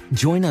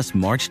 Join us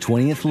March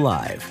 20th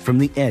live from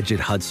the Edge at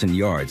Hudson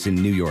Yards in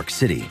New York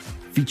City,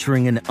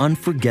 featuring an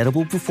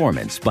unforgettable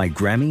performance by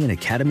Grammy and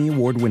Academy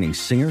Award-winning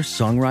singer,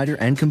 songwriter,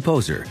 and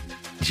composer,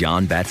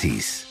 Jon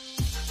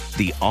Batiste.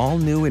 The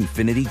all-new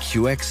Infiniti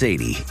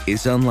QX80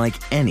 is unlike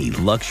any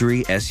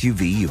luxury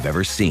SUV you've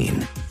ever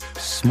seen.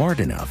 Smart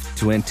enough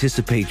to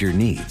anticipate your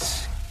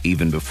needs,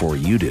 even before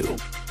you do.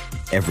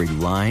 Every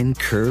line,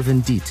 curve,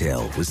 and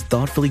detail was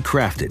thoughtfully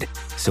crafted,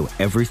 so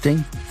everything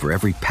for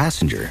every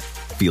passenger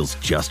feels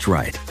just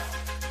right.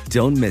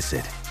 Don't miss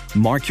it.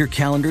 Mark your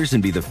calendars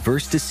and be the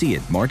first to see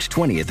it March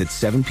 20th at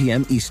 7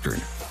 p.m.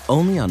 Eastern,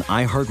 only on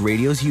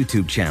iHeartRadio's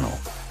YouTube channel.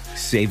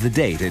 Save the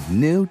date at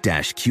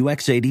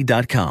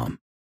new-QX80.com.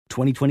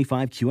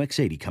 2025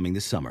 QX80 coming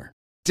this summer.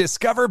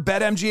 Discover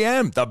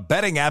BetMGM, the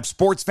betting app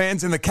sports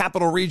fans in the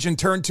capital region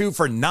turn to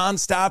for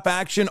nonstop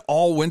action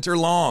all winter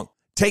long.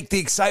 Take the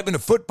excitement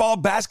of football,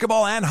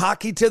 basketball, and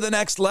hockey to the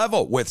next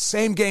level with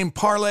same-game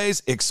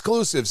parlays,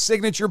 exclusive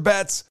signature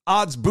bets,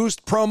 odds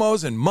boost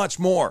promos, and much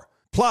more.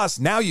 Plus,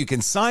 now you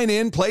can sign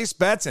in, place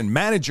bets, and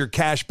manage your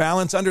cash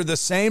balance under the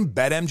same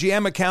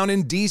BetMGM account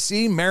in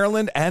D.C.,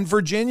 Maryland, and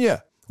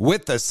Virginia.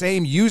 With the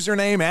same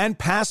username and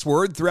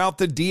password throughout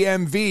the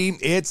DMV,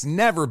 it's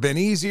never been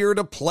easier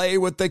to play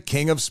with the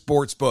king of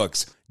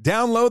sportsbooks.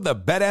 Download the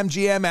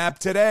BetMGM app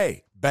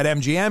today.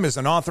 BetMGM is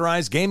an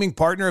authorized gaming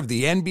partner of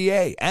the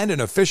NBA and an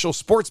official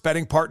sports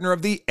betting partner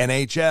of the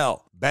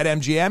NHL.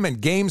 BetMGM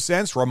and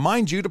GameSense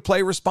remind you to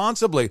play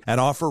responsibly and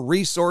offer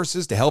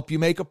resources to help you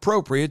make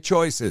appropriate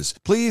choices.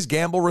 Please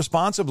gamble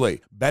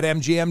responsibly.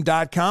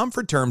 BetMGM.com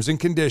for terms and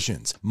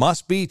conditions.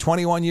 Must be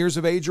 21 years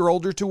of age or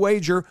older to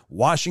wager.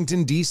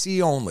 Washington,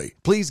 D.C. only.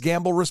 Please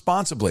gamble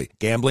responsibly.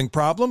 Gambling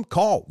problem?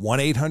 Call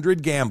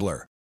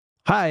 1-800-GAMBLER.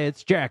 Hi,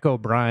 it's Jack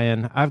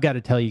O'Brien. I've got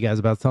to tell you guys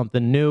about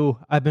something new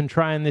I've been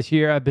trying this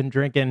year. I've been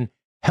drinking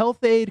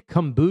Health Aid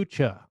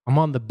Kombucha. I'm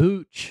on the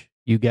booch,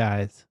 you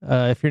guys.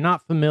 If you're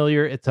not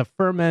familiar, it's a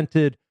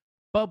fermented,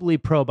 bubbly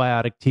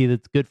probiotic tea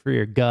that's good for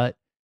your gut.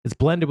 It's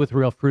blended with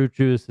real fruit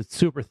juice. It's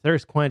super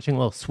thirst quenching, a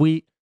little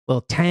sweet, a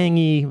little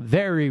tangy,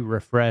 very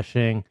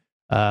refreshing.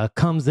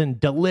 Comes in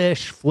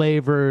delish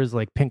flavors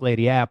like pink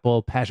lady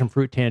apple, passion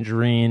fruit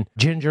tangerine,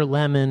 ginger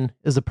lemon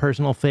is a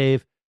personal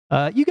fave.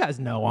 You guys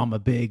know I'm a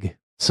big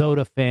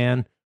soda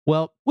fan.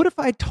 Well, what if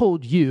I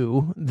told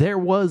you there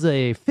was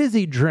a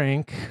fizzy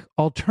drink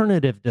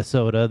alternative to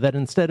soda that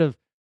instead of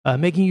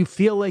making you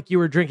feel like you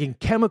were drinking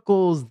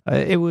chemicals,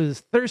 it was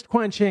thirst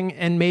quenching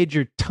and made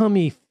your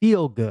tummy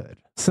feel good?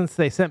 Since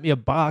they sent me a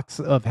box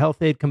of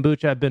Health Aid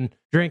kombucha, I've been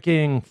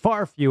drinking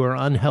far fewer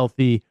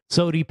unhealthy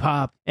sody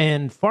pop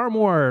and far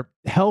more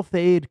Health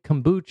Aid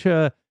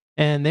kombucha,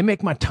 and they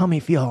make my tummy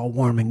feel all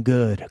warm and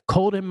good.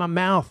 Cold in my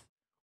mouth,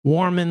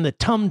 warm in the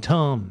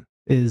tum-tum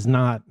is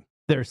not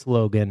their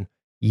slogan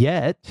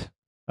yet.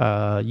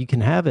 You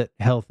can have it,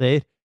 Health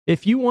Aid.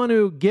 If you want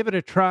to give it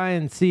a try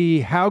and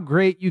see how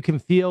great you can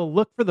feel,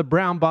 look for the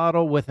brown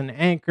bottle with an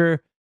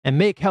anchor and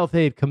make Health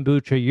Aid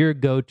kombucha your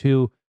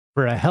go-to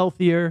for a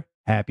healthier,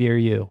 happier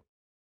you.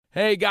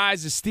 Hey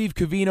guys, it's Steve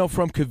Covino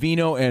from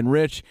Covino and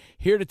Rich,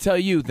 here to tell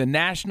you the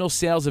national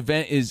sales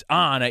event is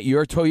on at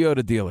your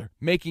Toyota dealer,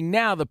 making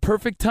now the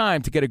perfect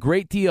time to get a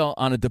great deal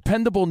on a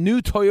dependable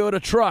new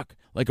Toyota truck,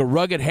 like a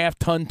rugged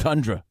half-ton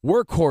Tundra.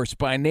 Workhorse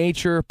by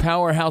nature,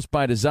 powerhouse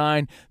by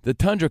design, the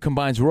Tundra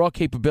combines raw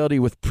capability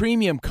with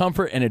premium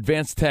comfort and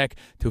advanced tech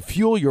to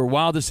fuel your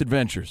wildest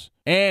adventures.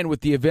 And with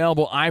the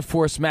available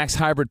iForce Max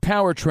hybrid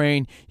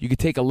powertrain, you can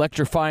take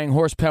electrifying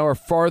horsepower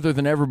farther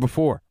than ever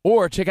before.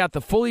 Or check out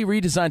the fully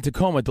redesigned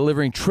Tacoma,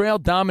 delivering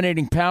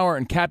trail-dominating power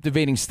and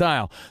captivating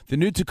style. The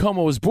new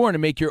Tacoma was born to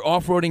make your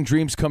off-roading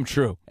dreams come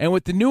true. And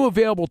with the new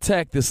available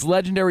tech, this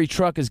legendary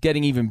truck is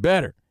getting even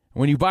better.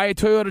 When you buy a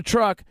Toyota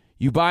truck,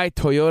 you buy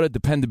Toyota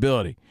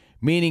dependability,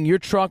 meaning your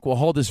truck will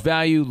hold its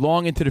value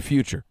long into the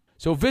future.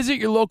 So visit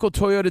your local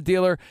Toyota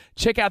dealer.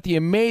 Check out the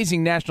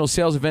amazing national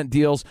sales event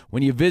deals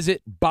when you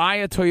visit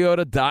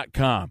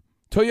buyatoyota.com.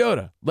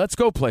 Toyota, let's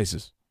go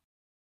places.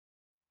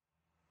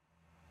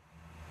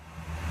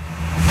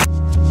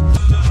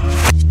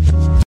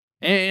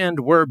 And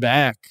we're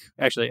back.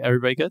 Actually,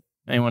 everybody good?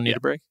 Anyone need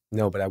a break?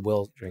 No, but I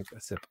will drink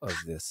a sip of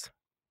this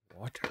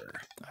water.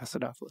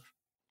 Acidophilus.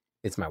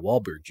 It's my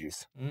Wahlberg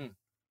juice.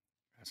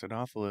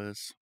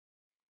 Acidophilus.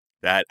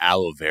 That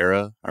aloe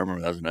vera. I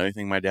remember that was another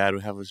thing my dad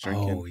would have us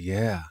drinking. Oh,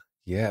 yeah.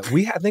 Yeah.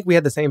 I think we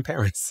had the same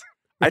parents.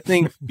 I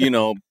think,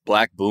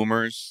 black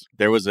boomers,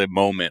 there was a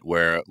moment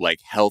where like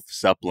health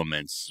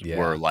supplements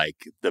were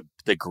like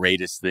the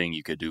greatest thing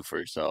you could do for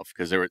yourself.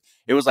 Because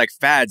it was like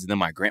fads. And then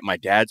my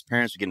dad's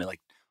parents were getting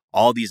like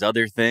all these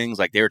other things.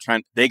 Like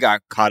they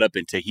got caught up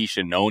in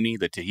Tahitian noni,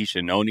 the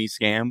Tahitian noni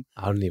scam.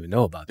 I don't even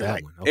know about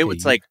that one. Okay.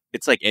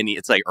 It's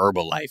like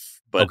Herbalife.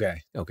 But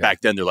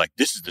back then they're like,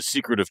 this is the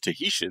secret of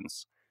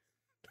Tahitians.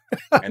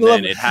 And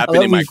then it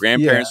happened in my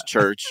grandparents'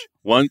 church.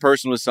 One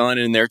person was selling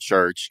it in their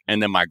church. And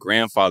then my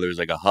grandfather was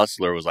like a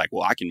hustler, was like,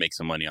 well, I can make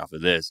some money off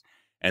of this.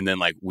 And then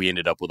like we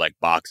ended up with like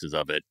boxes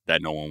of it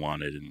that no one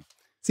wanted. And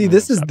see,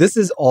 this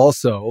is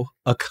also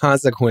a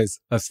consequence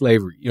of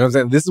slavery. You know what I'm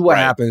saying? This is what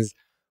happens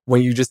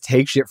when you just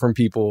take shit from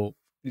people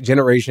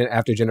generation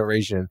after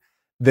generation.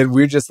 Then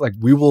we're just like,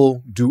 we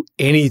will do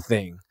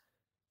anything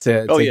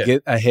to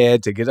get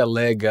ahead, to get a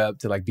leg up,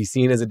 to like be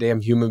seen as a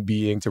damn human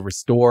being, to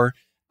restore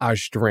our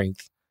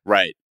strength.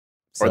 Right.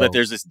 So, or that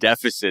there's this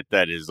deficit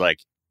that is like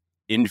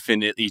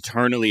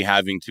eternally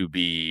having to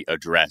be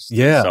addressed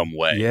in some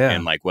way. Yeah.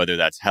 And like whether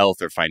that's health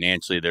or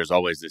financially, there's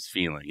always this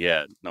feeling.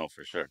 Yeah, no,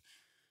 for sure.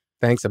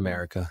 Thanks,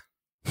 America.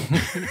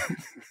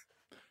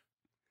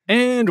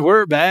 And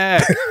we're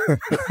back.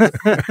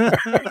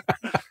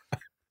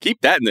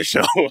 Keep that in the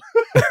show.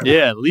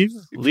 Yeah, leave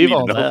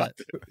all that.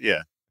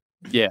 Yeah.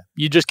 Yeah.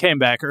 You just came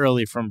back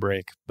early from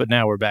break, but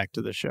now we're back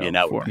to the show. Yeah,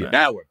 now we're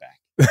back.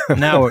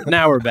 now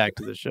we're back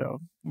to the show.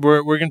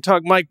 We're going to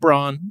talk Mike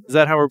Braun. Is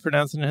that how we're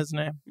pronouncing his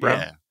name? Braun?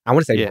 Yeah. I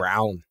want to say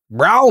Brown.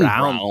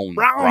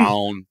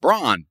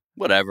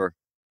 Whatever.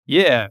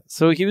 Yeah.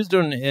 So he was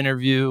doing an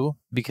interview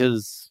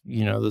because,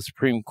 the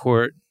Supreme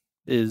Court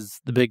is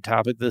the big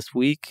topic this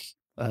week.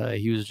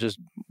 He was just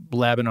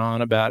blabbing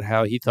on about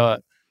how he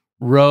thought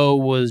Roe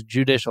was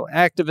judicial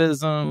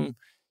activism,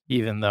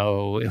 even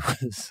though it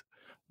was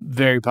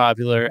very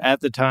popular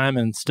at the time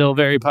and still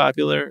very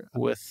popular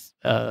with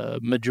a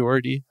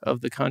majority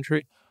of the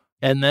country.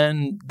 And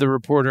then the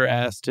reporter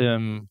asked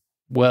him,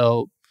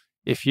 well,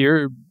 if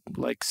you're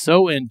like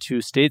so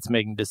into states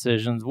making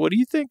decisions, what do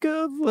you think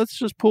of, let's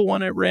just pull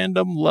one at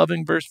random,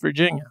 Loving versus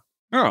Virginia?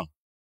 Oh,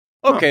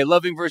 okay.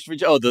 Loving versus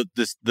Virginia. Oh,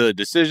 the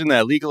decision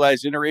that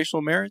legalized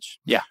interracial marriage?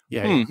 Yeah.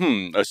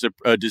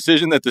 A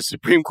decision that the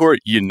Supreme Court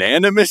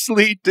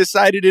unanimously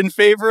decided in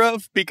favor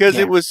of because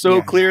it was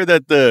so clear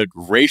that the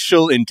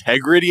Racial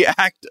Integrity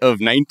Act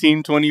of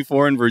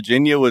 1924 in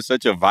Virginia was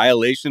such a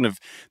violation of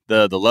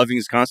the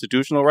Loving's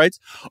constitutional rights.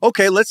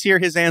 Okay, let's hear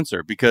his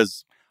answer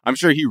because I'm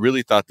sure he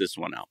really thought this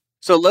one out.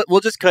 So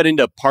we'll just cut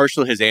into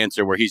partial his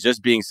answer where he's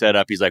just being set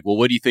up. He's like, well,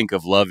 what do you think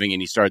of Loving?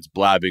 And he starts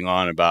blabbing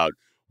on about,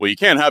 well, you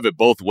can't have it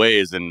both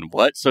ways and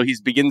what? So he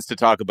begins to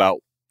talk about,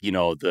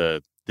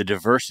 the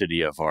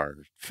diversity of our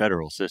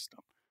federal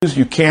system.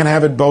 You can't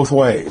have it both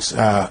ways.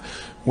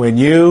 When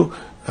you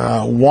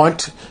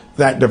want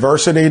that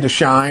diversity to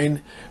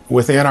shine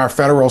within our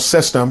federal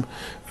system,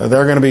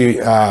 there are going to be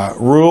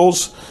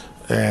rules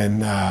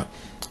and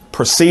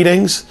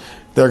proceedings.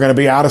 They're going to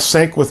be out of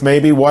sync with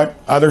maybe what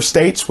other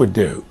states would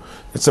do.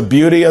 It's a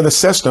beauty of the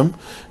system.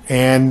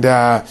 And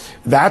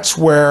that's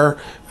where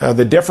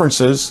the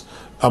differences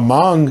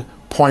among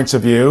points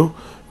of view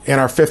in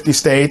our 50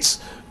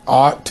 states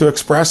ought to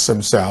express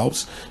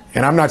themselves.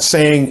 And I'm not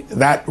saying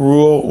that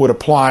rule would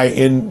apply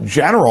in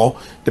general,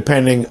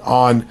 depending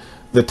on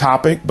the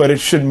topic, but it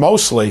should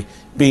mostly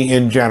be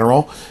in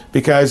general,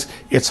 because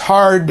it's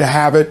hard to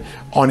have it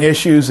on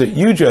issues that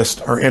you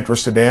just are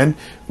interested in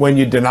when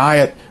you deny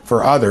it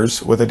for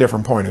others with a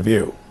different point of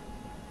view.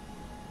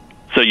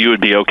 So you would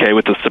be okay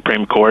with the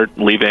Supreme Court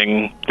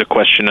leaving the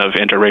question of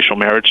interracial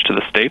marriage to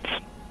the states?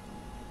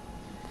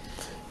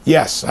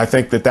 Yes, I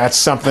think that that's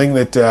something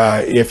that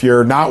if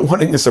you're not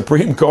wanting the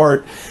Supreme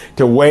Court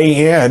to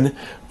weigh in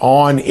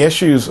on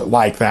issues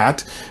like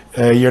that,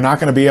 you're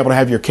not going to be able to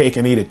have your cake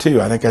and eat it too.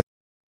 I think that's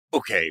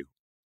Okay.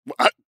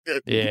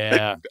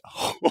 Yeah.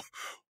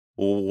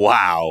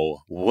 Wow.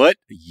 What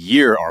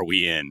year are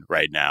we in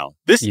right now?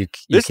 You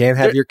can't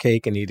have your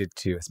cake and eat it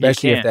too,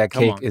 especially if that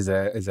cake is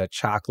a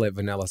chocolate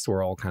vanilla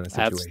swirl kind of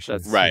situation.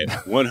 That's right.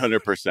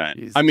 100%.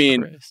 Jesus I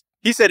mean, Christ.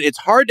 he said it's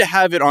hard to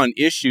have it on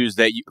issues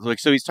that you like.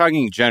 So he's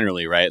talking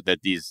generally, right? That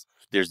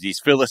there's these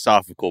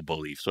philosophical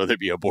beliefs, whether it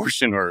be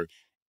abortion or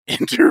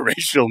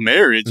interracial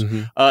marriage.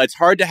 Mm-hmm. It's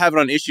hard to have it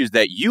on issues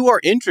that you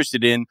are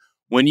interested in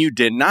when you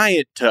deny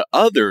it to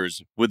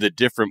others with a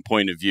different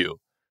point of view.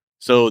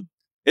 So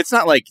it's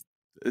not like,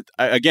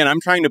 again,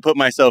 I'm trying to put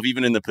myself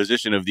even in the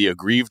position of the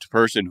aggrieved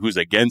person who's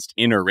against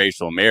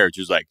interracial marriage,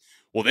 who's like,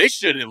 well, they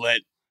shouldn't let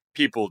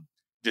people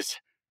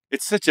just,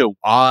 it's such a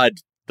odd,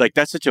 like,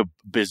 that's such a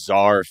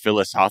bizarre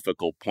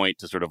philosophical point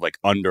to sort of like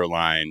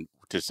underline,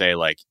 to say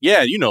like,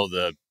 yeah, you know,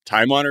 the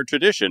time-honored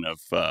tradition of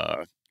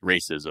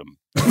racism.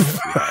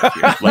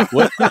 Like,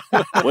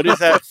 what is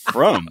that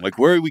from? Like,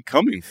 where are we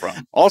coming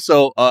from?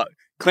 Also,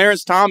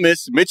 Clarence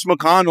Thomas, Mitch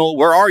McConnell,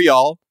 where are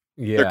y'all?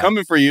 Yeah. They're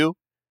coming for you.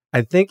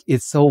 I think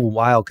it's so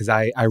wild because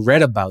I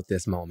read about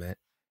this moment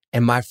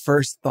and my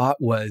first thought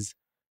was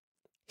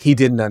he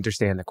didn't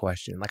understand the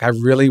question. Like, I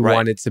really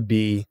wanted to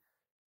be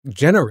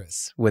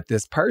generous with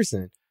this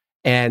person.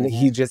 And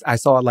I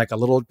saw like a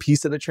little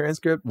piece of the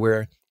transcript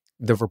where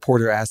the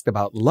reporter asked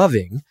about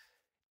loving.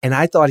 And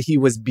I thought he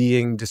was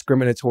being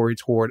discriminatory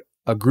toward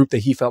a group that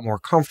he felt more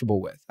comfortable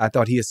with. I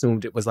thought he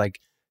assumed it was like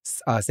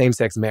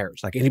same-sex marriage.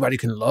 Like anybody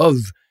can love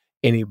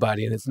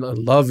anybody and it's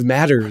love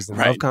matters and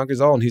love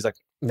conquers all. And he's like,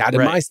 not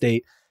in my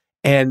state.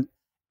 And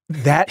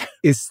that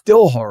is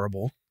still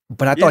horrible.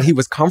 But I thought he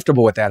was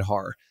comfortable with that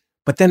horror.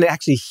 But then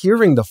actually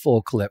hearing the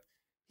full clip,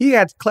 he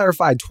had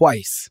clarified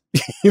twice,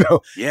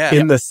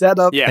 in the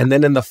setup and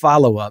then in the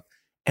follow-up.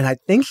 And I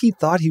think he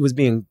thought he was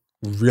being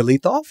really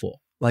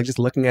thoughtful, like just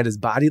looking at his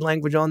body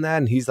language on that.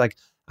 And he's like,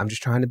 I'm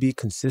just trying to be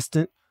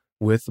consistent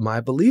with my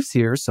beliefs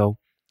here. So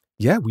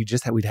yeah, we'd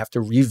have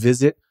to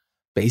revisit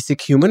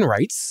basic human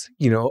rights,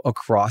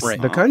 across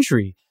the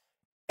country.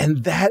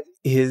 And that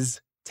is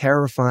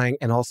terrifying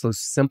and also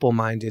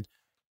simple-minded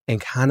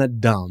and kind of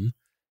dumb.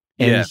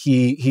 And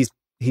he's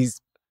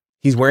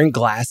wearing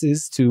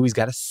glasses too. He's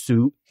got a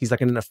suit. He's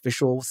like in an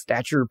official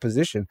stature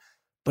position,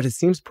 but it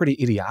seems pretty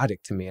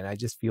idiotic to me. And I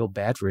just feel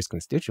bad for his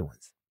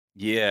constituents.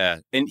 Yeah.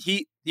 And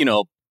he,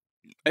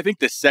 I think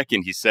the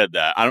second he said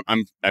that,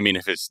 I mean,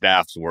 if his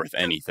staff's worth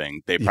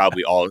anything, they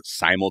probably all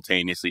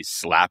simultaneously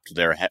slapped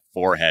their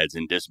foreheads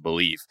in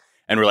disbelief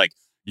and were like,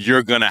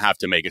 you're going to have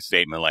to make a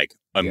statement like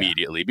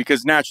immediately.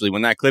 Because naturally,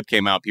 when that clip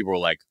came out, people were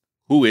like,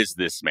 who is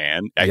this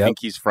man? I think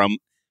he's from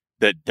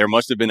there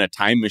must have been a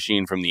time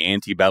machine from the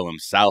antebellum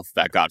South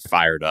that got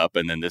fired up.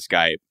 And then this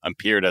guy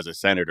appeared as a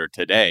senator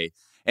today.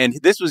 And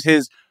this was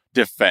his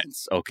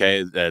defense.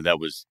 OK, that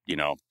was,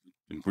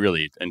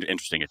 really an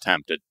interesting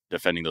attempt at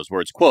defending those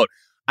words. Quote,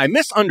 I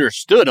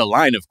misunderstood a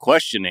line of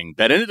questioning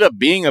that ended up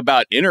being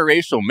about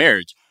interracial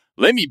marriage.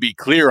 Let me be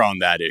clear on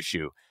that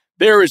issue.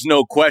 There is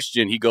no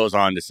question, he goes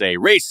on to say,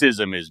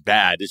 racism is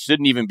bad. It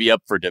shouldn't even be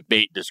up for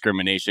debate,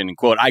 discrimination. And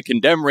quote, I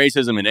condemn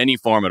racism in any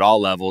form at all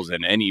levels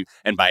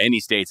and by any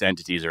states,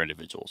 entities, or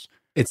individuals.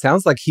 It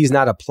sounds like he's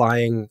not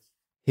applying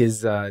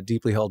his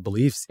deeply held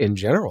beliefs in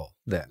general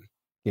then,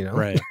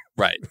 Right.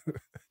 Right.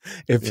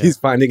 If he's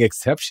finding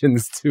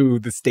exceptions to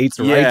the states'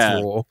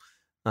 rights rule,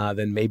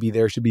 then maybe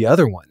there should be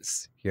other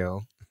ones,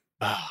 Do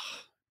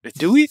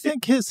we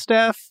think his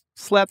staff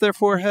slapped their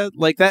forehead?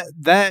 Like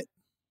that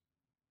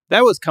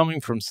was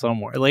coming from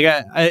somewhere. Like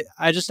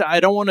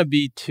I don't want to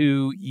be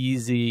too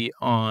easy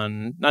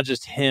on not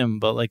just him,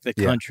 but like the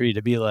country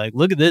to be like,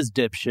 look at this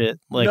dipshit.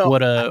 Like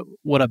what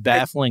a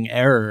baffling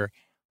error.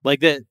 Like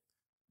that.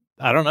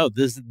 I don't know.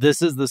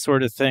 This is the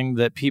sort of thing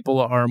that people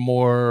are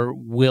more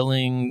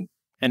willing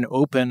and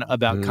open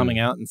about coming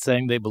out and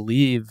saying they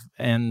believe.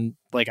 And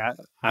like,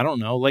 I don't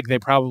know, like they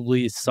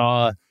probably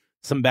saw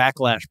some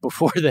backlash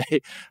before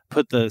they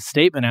put the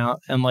statement out.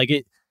 And like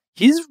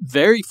he's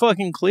very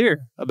fucking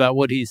clear about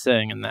what he's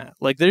saying in that.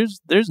 Like there's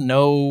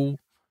no,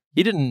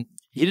 he didn't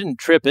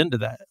trip into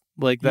that.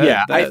 Like that.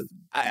 Yeah.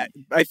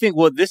 I think,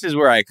 well, this is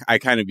where I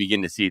kind of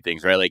begin to see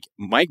things, right? Like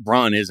Mike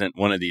Braun isn't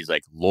one of these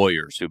like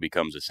lawyers who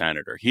becomes a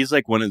senator. He's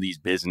like one of these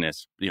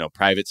business,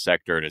 private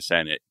sector to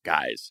Senate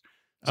guys.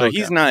 So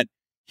he's not,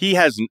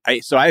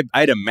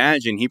 I'd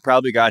imagine he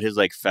probably got his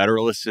like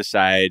Federalist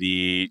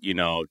Society,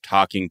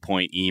 talking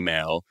point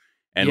email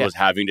and was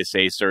having to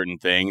say certain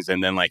things.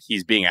 And then like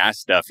he's being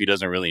asked stuff he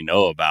doesn't really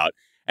know about.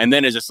 And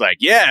then it's just like,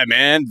 yeah,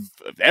 man,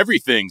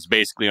 everything's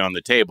basically on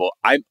the table.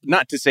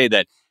 Not to say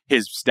that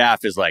his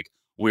staff is like,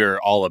 we're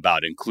all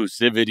about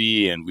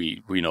inclusivity and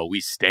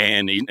we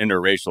stand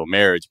interracial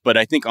marriage. But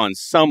I think on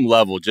some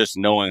level, just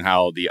knowing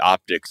how the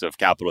optics of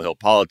Capitol Hill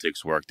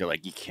politics work, they're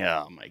like,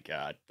 yeah, oh my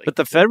God. Like, but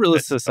the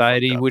Federalist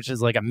Society, which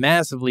is like a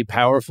massively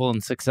powerful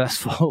and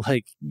successful,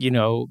 like,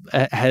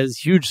 has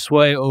huge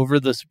sway over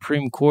the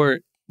Supreme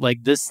Court. Like,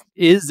 this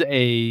is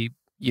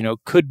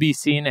could be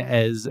seen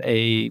as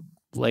a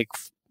like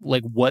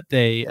what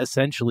they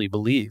essentially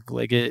believe.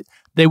 Like,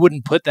 they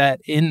wouldn't put that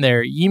in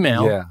their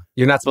email. Yeah,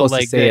 you're not supposed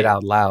to say it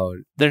out loud.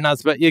 They're not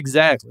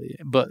exactly,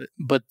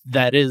 but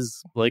that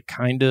is like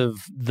kind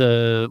of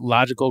the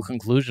logical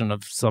conclusion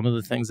of some of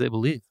the things they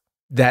believe.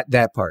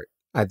 That part,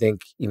 I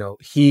think,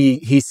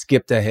 he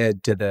skipped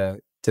ahead to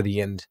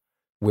the end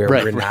where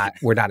we're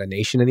not a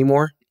nation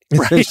anymore,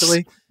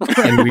 essentially,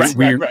 and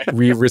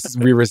we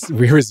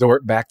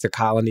resort back to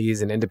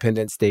colonies and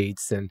independent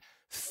states and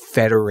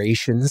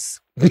federations,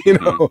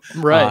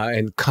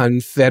 and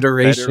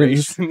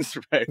confederations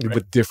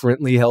with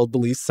differently held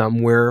beliefs.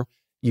 Some where,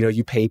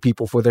 you pay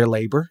people for their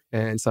labor,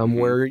 and some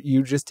where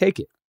you just take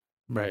it.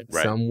 Right.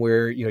 Some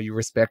where, you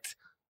respect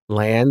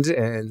land,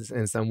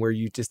 and some where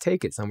you just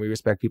take it. Some where you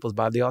respect people's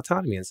bodily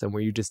autonomy, and some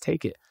where you just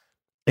take it.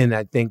 And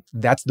I think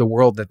that's the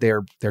world that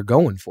they're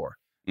going for,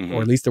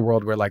 or at least the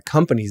world where like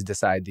companies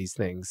decide these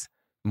things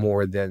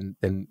more than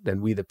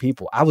we the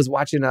people. I was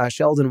watching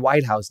Sheldon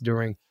Whitehouse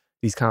during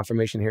these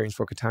confirmation hearings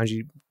for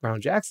Ketanji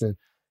Brown Jackson,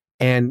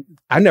 and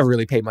I never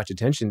really paid much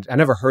attention. I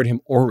never heard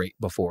him orate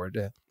before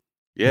the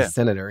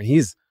senator, and he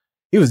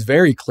was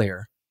very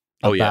clear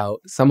about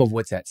some of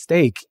what's at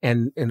stake,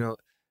 and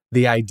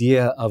the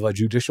idea of a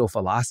judicial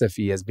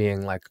philosophy as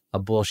being like a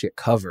bullshit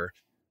cover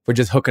for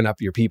just hooking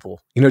up your people,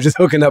 just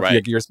hooking up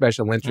your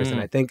special interests. And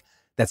I think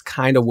that's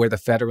kind of where the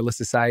Federalist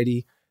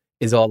Society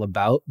is all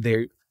about.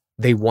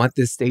 They want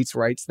this states'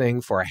 rights thing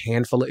for a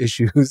handful of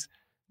issues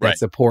that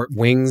support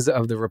wings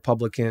of the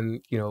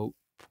Republican,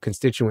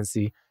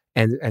 constituency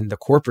and the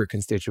corporate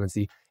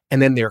constituency.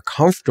 And then they're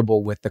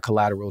comfortable with the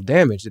collateral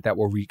damage that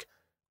will wreak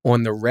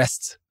on the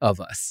rest of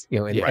us,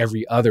 in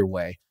every other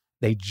way.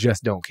 They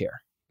just don't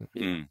care.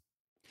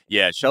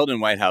 Yeah, Sheldon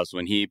Whitehouse,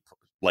 when he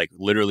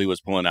literally was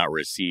pulling out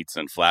receipts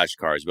and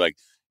flashcards, be like,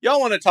 y'all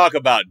want to talk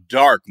about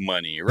dark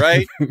money,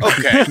 right?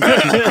 Okay.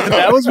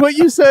 That was what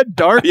you said,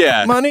 dark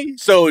money?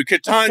 So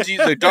Ketanji's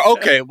like,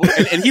 okay. Well,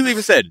 and he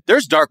even said,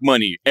 there's dark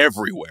money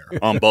everywhere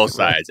on both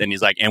sides. And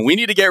he's like, and we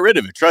need to get rid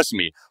of it, trust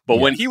me. But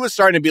when he was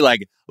starting to be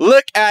like,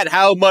 look at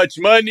how much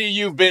money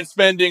you've been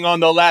spending on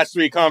the last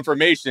 3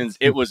 confirmations,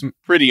 it was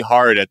pretty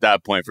hard at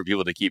that point for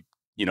people to keep,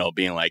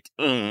 being like,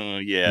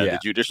 the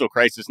Judicial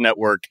Crisis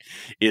Network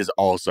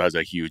also has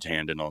a huge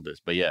hand in all this.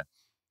 But yeah,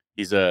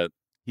 he's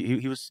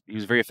he was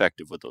very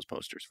effective with those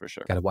posters for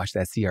sure. Got to watch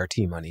that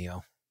CRT money,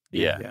 yo.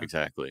 Yeah,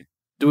 exactly.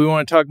 Do we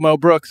want to talk Mo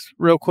Brooks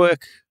real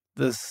quick?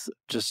 This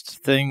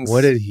just things.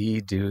 What did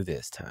he do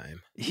this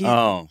time?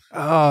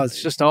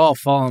 It's just all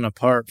falling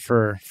apart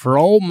for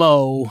old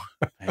Mo.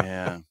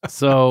 Yeah.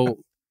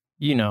 So,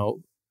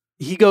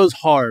 he goes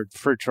hard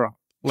for Trump.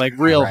 Like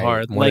real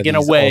hard, like in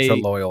a way, ultra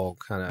loyal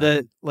kind of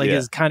that,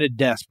 is kind of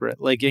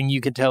desperate. Like, and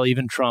you can tell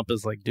even Trump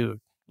is like,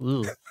 dude,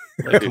 like,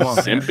 come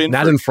on,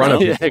 not in front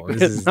of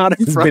people. It's not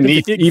in front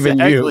beneath of even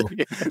you.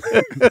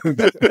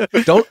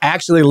 Don't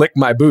actually lick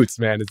my boots,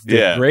 man. It's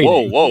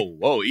degrading.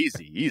 Whoa,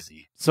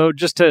 easy. So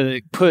just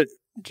to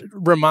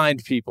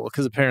remind people,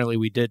 because apparently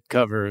we did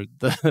cover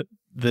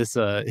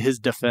his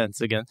defense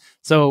again.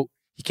 So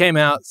he came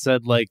out,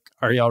 said like,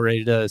 "Are y'all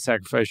ready to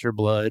sacrifice your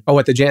blood?" Oh,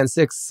 at the Jan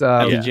 6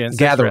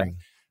 gathering.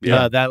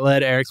 That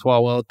led Eric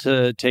Swalwell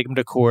to take him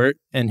to court,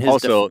 and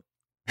his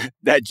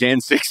that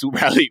Jan 6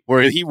 rally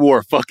where he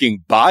wore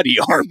fucking body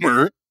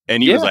armor,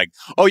 and he was like,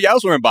 "Oh yeah, I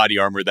was wearing body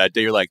armor that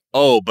day." You're like,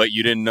 "Oh, but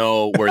you didn't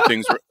know where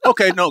things were."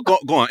 Okay, no, go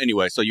on.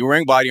 Anyway, so you were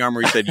wearing body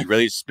armor. He said you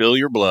really spill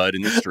your blood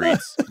in the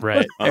streets.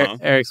 Right.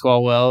 Eric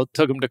Swalwell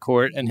took him to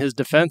court, and his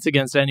defense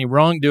against any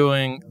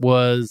wrongdoing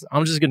was,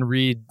 I'm just going to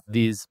read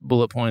these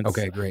bullet points.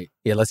 Okay, great.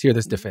 Yeah, let's hear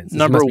this defense.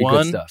 Number must be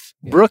one, good stuff.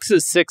 Yeah. Brooks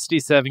is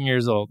 67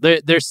 years old.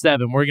 There's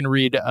 7. We're going to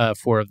read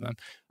 4 of them.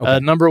 Okay.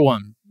 Number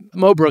 1,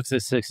 Mo Brooks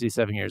is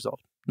 67 years old.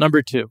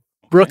 Number 2,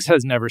 Brooks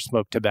has never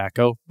smoked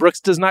tobacco. Brooks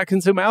does not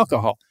consume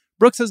alcohol.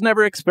 Brooks has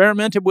never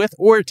experimented with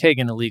or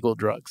taken illegal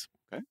drugs.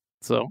 Okay.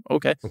 So,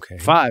 okay.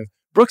 5,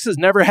 Brooks has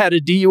never had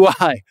a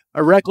DUI,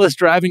 a reckless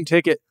driving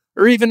ticket,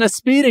 or even a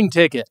speeding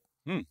ticket.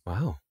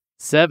 Wow.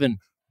 7,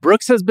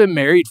 Brooks has been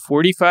married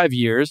 45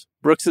 years.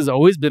 Brooks has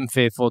always been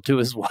faithful to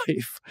his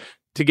wife.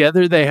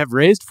 Together, they have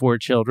raised 4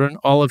 children,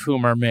 all of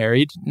whom are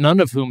married, none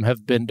of whom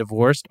have been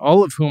divorced,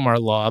 all of whom are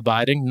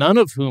law-abiding, none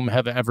of whom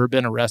have ever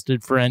been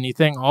arrested for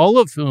anything, all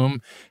of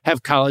whom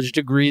have college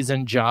degrees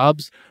and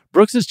jobs.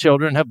 Brooks's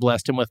children have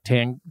blessed him with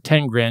 10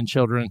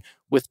 grandchildren,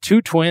 with 2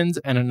 twins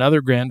and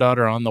another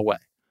granddaughter on the way.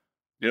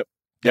 Yep.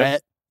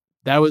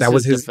 That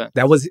was his defense.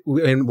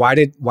 And why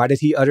did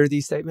he utter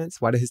these statements?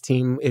 Why did his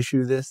team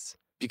issue this?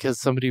 Because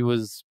somebody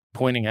was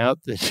pointing out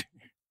that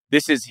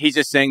he's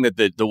just saying that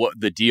the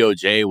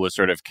DOJ was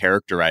sort of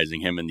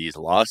characterizing him in these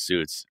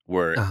lawsuits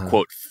were,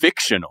 quote,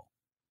 fictional.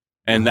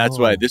 And that's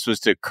why this was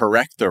to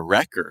correct the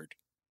record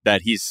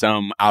that he's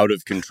some out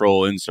of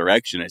control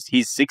insurrectionist.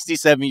 He's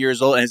 67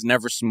 years old and has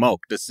never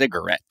smoked a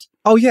cigarette.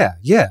 Oh, yeah.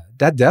 Yeah.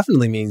 That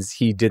definitely means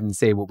he didn't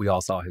say what we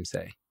all saw him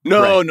say.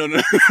 No.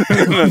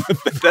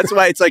 That's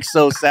why it's like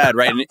so sad,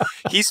 right? And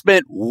he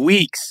spent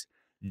weeks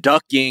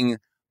ducking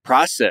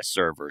process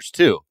servers,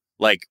 too.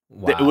 Like,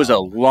 it was a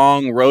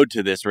long road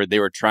to this where they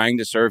were trying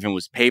to serve him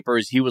with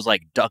papers. He was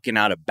like ducking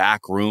out of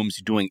back rooms,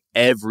 doing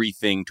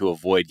everything to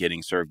avoid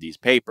getting served these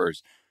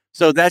papers.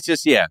 So that's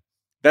just,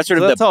 that's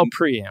sort of that's all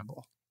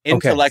preamble.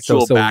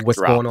 Intellectual so backdrop. What's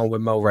going on with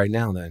Mo right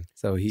now then?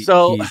 He's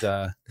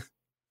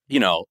you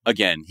know,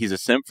 again, he's a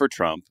simp for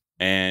Trump,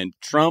 and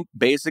Trump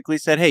basically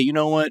said, hey, you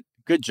know what?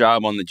 Good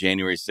job on the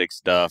January 6th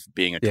stuff,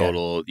 being a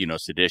total,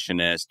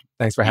 seditionist.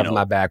 Thanks for having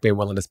my back, being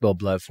willing to spill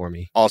blood for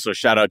me. Also,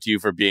 shout out to you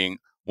for being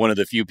one of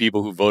the few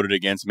people who voted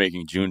against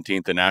making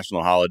Juneteenth a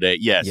national holiday.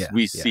 Yes,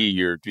 we see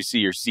your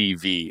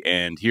CV,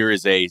 and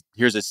here's a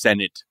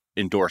Senate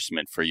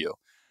endorsement for you.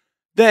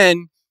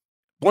 Then,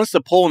 once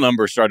the poll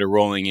numbers started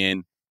rolling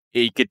in,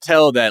 you could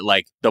tell that,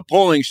 like, the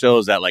polling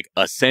shows that, like,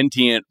 a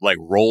sentient, like,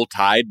 Roll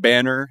Tide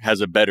banner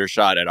has a better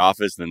shot at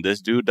office than this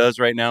dude does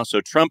right now.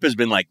 So Trump has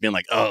been like,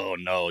 oh,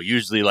 no.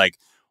 Usually, like,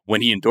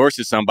 when he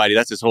endorses somebody,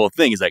 that's his whole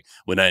thing. He's like,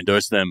 when I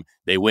endorse them,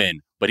 they win.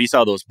 But he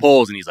saw those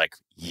polls, and he's like,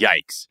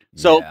 yikes.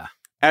 So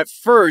at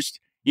first,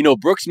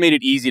 Brooks made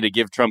it easy to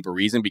give Trump a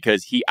reason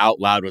because he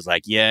out loud was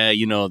like,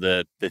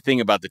 the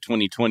thing about the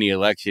 2020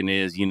 election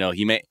is, he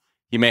may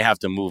have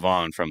to move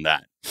on from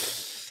that.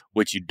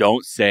 Which you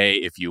don't say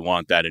if you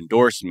want that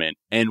endorsement.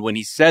 And when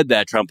he said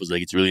that, Trump was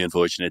like, it's really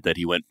unfortunate that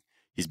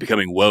he's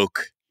becoming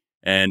woke.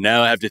 And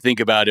now I have to think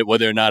about it,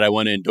 whether or not I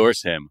want to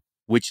endorse him,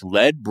 which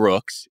led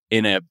Brooks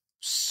in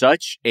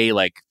such a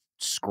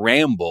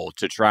scramble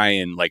to try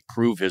and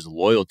prove his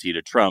loyalty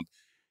to Trump.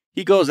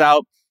 He goes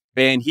out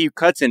and he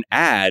cuts an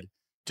ad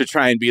to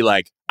try and be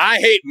like, I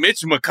hate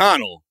Mitch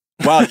McConnell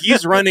while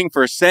he's running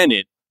for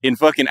Senate in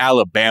fucking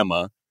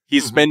Alabama.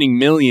 He's spending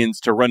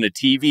millions to run a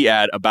TV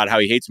ad about how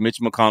he hates Mitch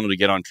McConnell to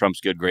get on Trump's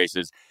good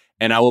graces.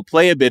 And I will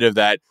play a bit of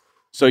that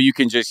so you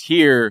can just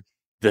hear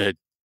the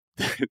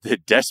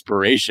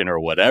desperation or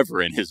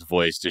whatever in his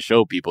voice to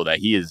show people that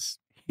he's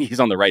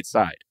on the right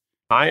side.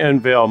 I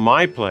unveil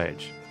my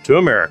pledge to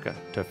America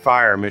to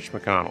fire Mitch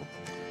McConnell.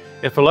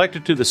 If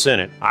elected to the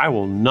Senate, I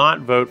will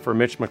not vote for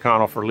Mitch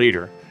McConnell for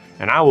leader,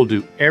 and I will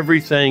do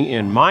everything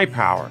in my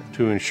power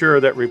to ensure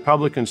that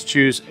Republicans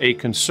choose a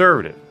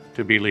conservative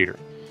to be leader.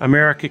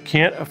 America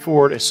can't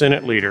afford a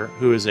Senate leader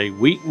who is a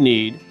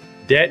weak-kneed,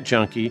 debt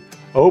junkie,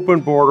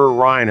 open-border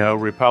rhino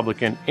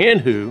Republican,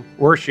 and who,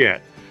 worse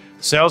yet,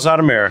 sells out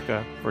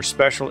America for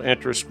special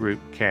interest group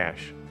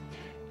cash.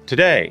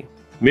 Today,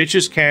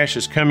 Mitch's cash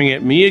is coming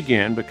at me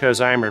again because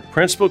I am a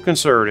principled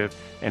conservative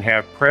and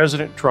have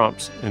President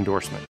Trump's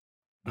endorsement.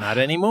 Not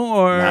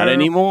anymore.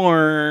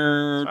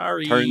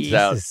 Sorry. Turns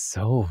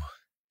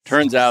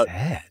out.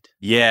 Sad.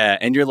 Yeah,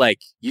 and you're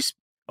like,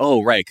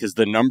 oh, right, because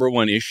the number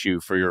one issue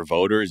for your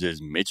voters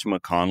is Mitch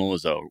McConnell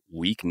is a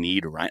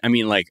weak-kneed, right? I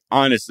mean,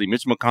 honestly,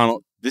 Mitch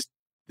McConnell,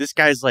 this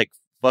guy's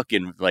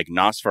fucking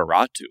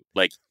Nosferatu.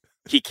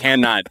 He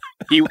cannot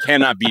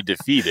be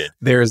defeated.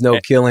 There is no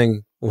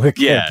killing what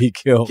can't be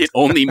killed. It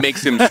only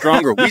makes him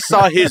stronger. We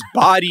saw his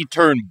body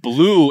turn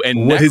blue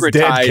and what necrotize. Is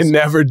dead can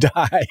never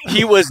die.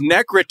 He was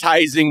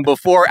necrotizing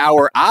before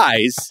our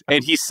eyes,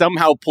 and he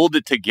somehow pulled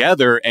it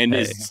together and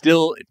is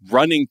still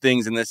running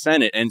things in the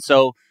Senate. And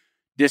so,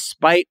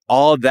 despite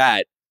all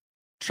that,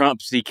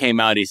 he came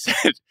out, he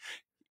said,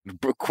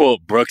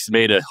 quote, Brooks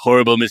made a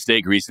horrible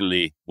mistake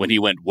recently when he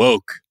went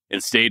woke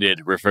and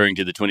stated, referring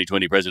to the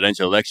 2020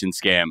 presidential election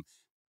scam,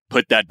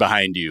 put that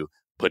behind you,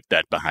 put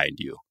that behind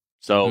you.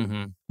 So,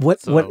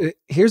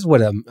 here's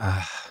what,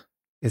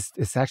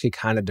 it's actually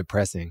kind of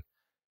depressing.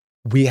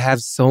 We have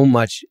so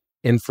much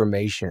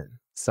information,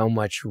 so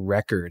much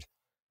record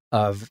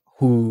of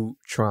who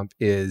Trump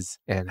is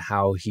and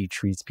how he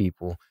treats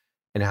people.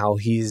 And how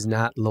he's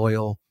not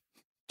loyal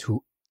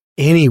to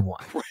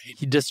anyone. Right.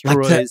 He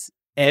destroys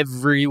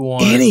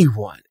everyone.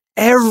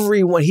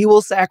 Everyone. He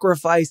will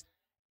sacrifice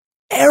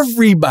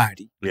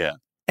everybody. Yeah.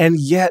 And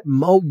yet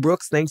Mo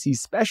Brooks thinks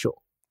he's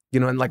special.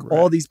 And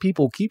all these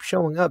people keep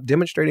showing up,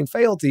 demonstrating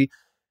fealty,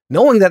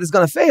 knowing that it's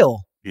going to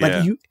fail.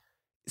 Yeah.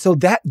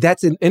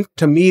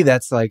 To me,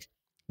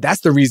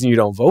 that's the reason you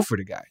don't vote for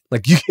the guy.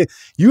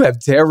 You have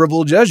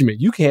terrible judgment.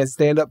 You can't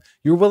stand up.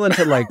 You're willing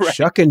to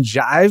shuck and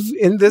jive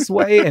in this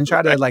way and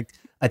try to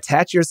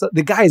attach yourself.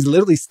 The guy is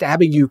literally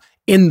stabbing you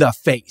in the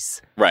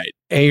face. Right.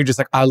 And you're just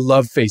like, I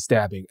love face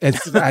stabbing.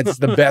 It's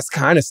the best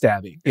kind of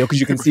stabbing, because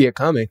you can see it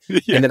coming.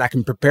 Yeah. And then I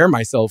can prepare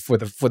myself for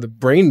the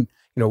brain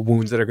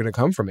wounds that are going to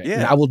come from it. Yeah.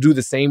 And I will do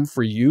the same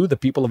for you, the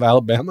people of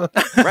Alabama.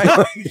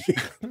 Right.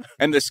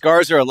 And the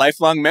scars are a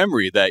lifelong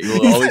memory that you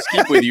will always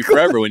keep with you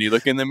forever when you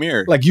look in the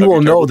mirror. You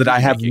will know that I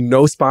have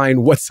no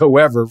spine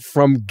whatsoever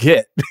from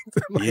get.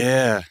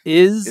 Yeah.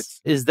 Is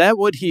that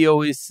what he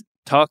always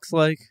talks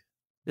like?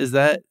 Is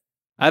that,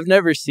 I've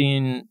never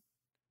seen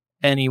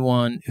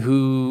anyone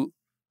who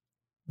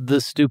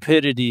the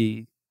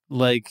stupidity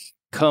like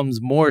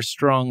comes more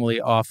strongly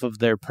off of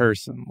their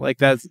person. Like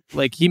that's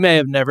like he may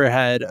have never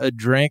had a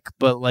drink,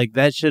 but like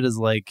that shit is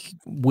like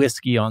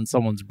whiskey on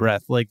someone's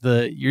breath. Like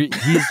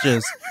he's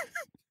just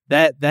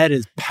that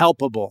is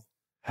palpable.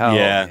 How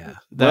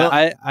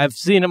I've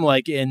seen him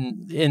like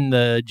in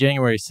the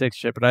January 6th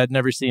shit, but I'd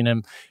never seen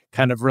him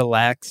kind of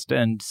relaxed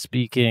and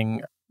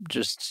speaking,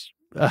 just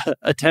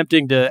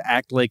attempting to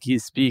act like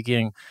he's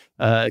speaking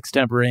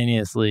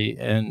extemporaneously.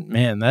 And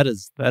man, that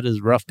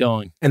is rough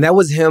going. And that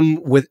was him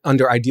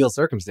under ideal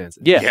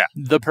circumstances. Yeah.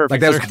 The perfect.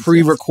 Like that was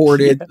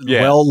pre-recorded,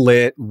 well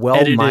lit,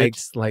 well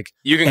mic'd, like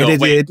you can edited.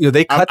 Go, wait,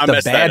 they cut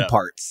the bad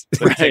parts.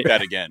 Let's take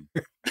that again.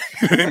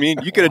 I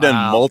mean, you could have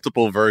done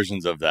multiple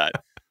versions of that.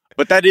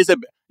 But that is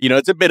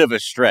it's a bit of a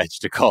stretch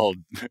to call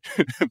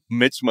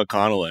Mitch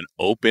McConnell an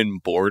open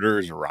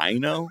borders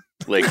rhino.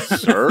 Like,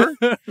 sir?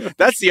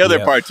 That's the other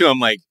part, too. I'm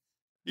like,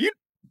 you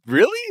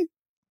really?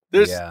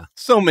 There's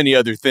so many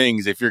other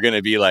things if you're going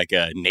to be like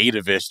a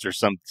nativist or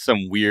some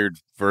weird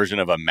version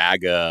of a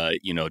MAGA,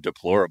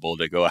 deplorable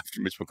to go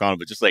after Mitch McConnell.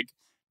 But just like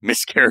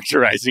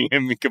mischaracterizing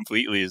him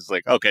completely is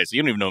like, okay, so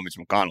you don't even know who Mitch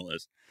McConnell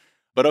is.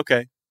 But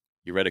okay.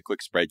 You read a quick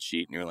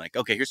spreadsheet and you're like,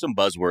 okay, here's some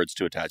buzzwords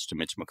to attach to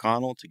Mitch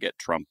McConnell to get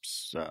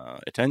Trump's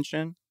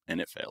attention.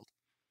 And it failed.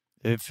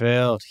 It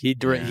failed. He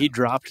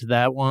dropped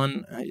that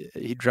one.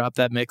 He dropped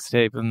that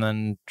mixtape, and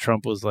then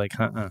Trump was like,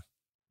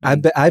 I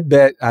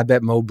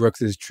bet Mo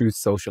Brooks's Truth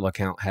Social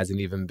account hasn't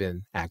even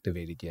been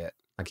activated yet.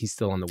 Like he's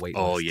still on the wait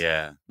list. Oh,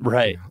 yeah.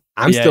 Right.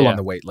 I'm still on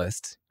the wait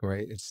list.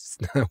 Right. It's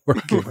just not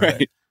working.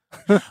 Right.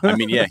 I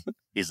mean,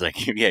 he's like,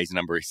 his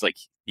number is like,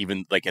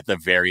 even like at the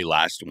very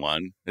last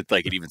one, it's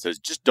like it even says,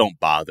 just don't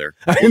bother.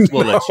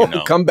 We'll let you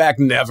know. Come back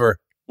never.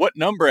 What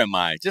number am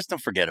I? Just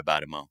don't forget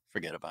about it, Mo.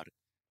 Forget about it.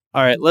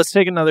 All right, let's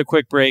take another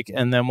quick break,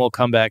 and then we'll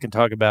come back and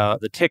talk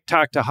about the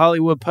TikTok to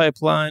Hollywood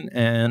pipeline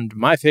and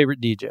my favorite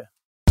DJ.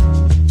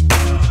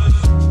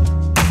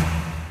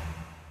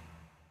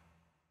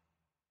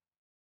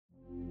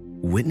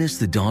 Witness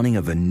the dawning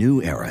of a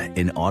new era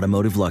in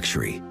automotive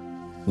luxury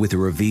with a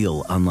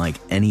reveal unlike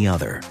any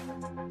other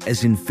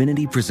as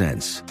Infiniti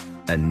presents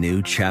a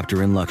new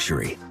chapter in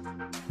luxury,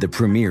 the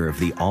premiere of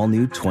the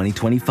all-new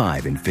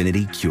 2025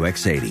 Infiniti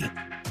QX80.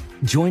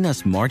 Join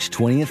us March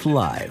 20th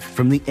live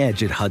from the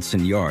Edge at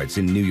Hudson Yards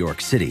in New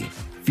York City,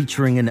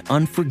 featuring an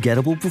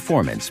unforgettable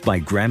performance by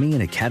Grammy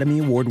and Academy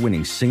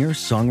Award-winning singer,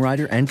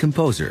 songwriter, and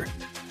composer,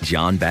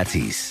 Jon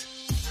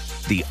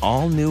Batiste. The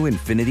all-new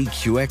Infiniti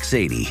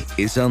QX80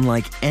 is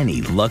unlike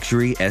any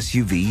luxury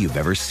SUV you've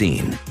ever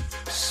seen.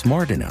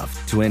 Smart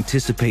enough to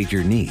anticipate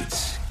your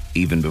needs,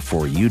 even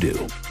before you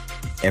do.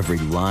 Every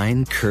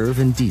line, curve,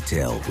 and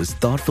detail was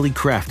thoughtfully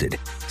crafted,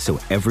 so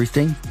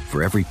everything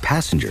for every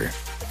passenger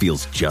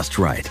feels just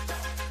right.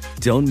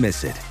 Don't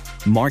miss it.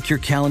 Mark your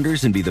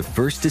calendars and be the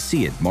first to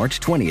see it March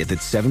 20th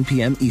at 7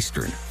 p.m.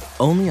 Eastern,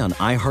 only on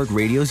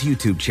iHeartRadio's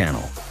YouTube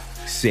channel.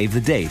 Save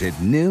the date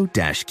at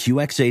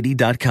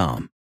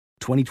new-QX80.com.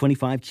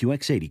 2025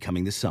 QX80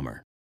 coming this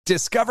summer.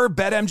 Discover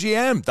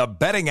BetMGM, the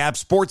betting app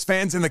sports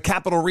fans in the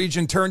capital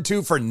region turn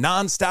to for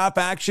nonstop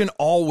action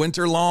all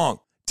winter long.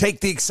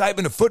 Take the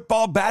excitement of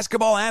football,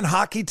 basketball, and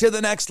hockey to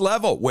the next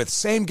level with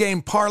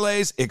same-game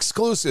parlays,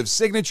 exclusive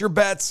signature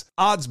bets,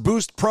 odds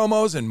boost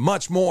promos, and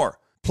much more.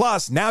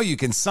 Plus, now you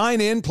can sign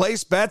in,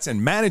 place bets,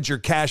 and manage your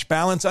cash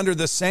balance under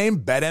the same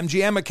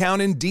BetMGM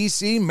account in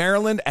D.C.,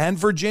 Maryland, and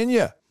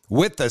Virginia.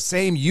 With the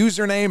same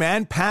username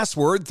and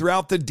password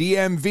throughout the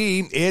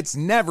DMV, it's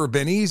never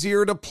been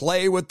easier to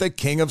play with the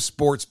king of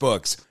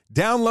sportsbooks.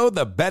 Download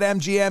the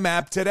BetMGM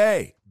app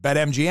today.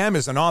 BetMGM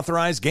is an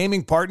authorized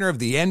gaming partner of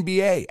the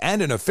NBA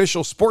and an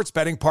official sports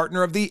betting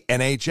partner of the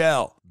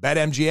NHL.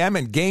 BetMGM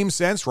and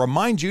GameSense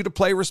remind you to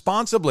play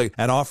responsibly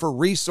and offer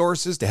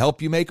resources to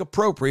help you make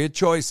appropriate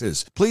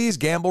choices. Please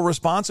gamble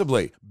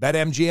responsibly.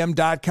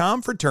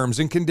 BetMGM.com for terms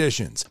and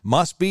conditions.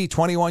 Must be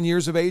 21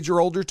 years of age or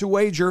older to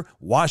wager.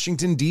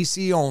 Washington,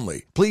 D.C.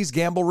 only. Please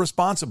gamble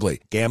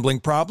responsibly.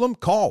 Gambling problem?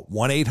 Call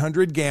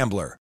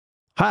 1-800-GAMBLER.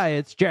 Hi,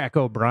 it's Jack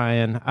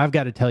O'Brien. I've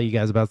got to tell you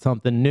guys about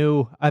something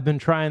new I've been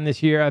trying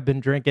this year. I've been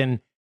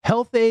drinking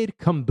Health Aid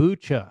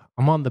Kombucha.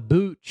 I'm on the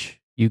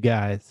booch, you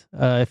guys.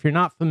 If you're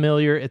not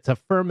familiar, it's a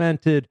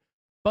fermented,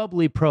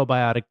 bubbly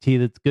probiotic tea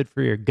that's good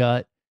for your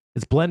gut.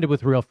 It's blended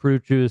with real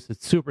fruit juice.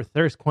 It's super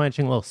thirst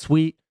quenching, a little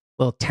sweet,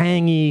 a little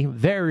tangy,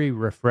 very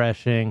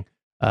refreshing.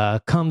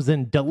 Comes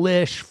in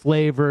delish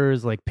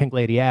flavors like pink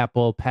lady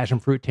apple, passion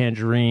fruit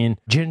tangerine,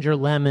 ginger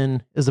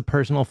lemon is a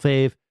personal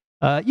fave.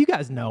 You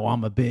guys know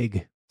I'm a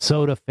big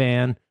soda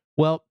fan.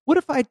 Well, what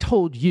if I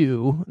told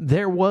you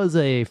there was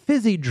a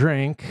fizzy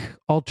drink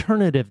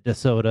alternative to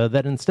soda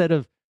that instead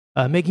of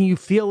making you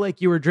feel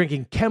like you were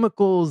drinking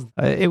chemicals,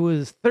 it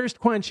was thirst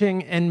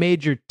quenching and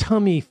made your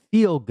tummy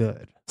feel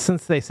good?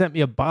 Since they sent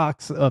me a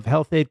box of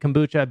Health Aid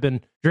Kombucha, I've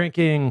been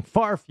drinking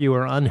far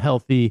fewer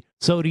unhealthy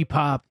sody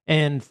pop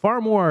and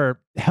far more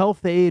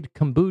Health Aid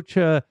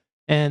Kombucha,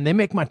 and they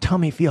make my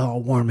tummy feel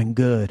all warm and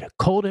good.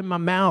 Cold in my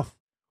mouth,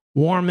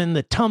 warm in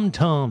the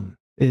tum-tum.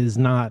 is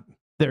not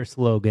their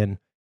slogan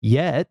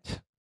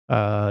yet.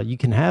 You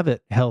can have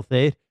it, Health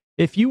Aid.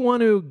 If you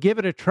want to give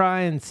it a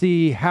try and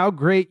see how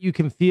great you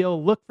can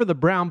feel, look for the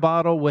brown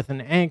bottle with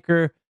an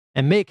anchor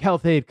and make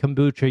Health Aid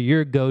Kombucha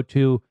your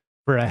go-to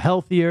for a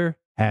healthier,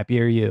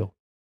 happier you.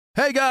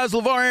 Hey guys,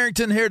 LeVar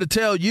Arrington here to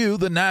tell you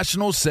the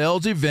national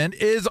sales event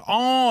is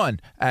on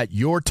at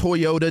your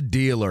Toyota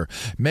dealer,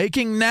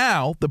 making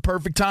now the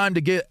perfect time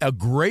to get a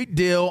great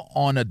deal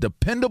on a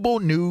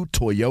dependable new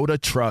Toyota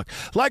truck,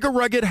 like a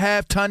rugged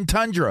half-ton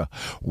Tundra.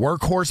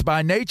 Workhorse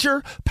by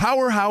nature,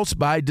 powerhouse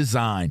by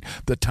design.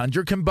 The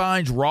Tundra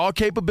combines raw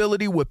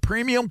capability with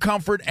premium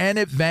comfort and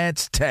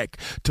advanced tech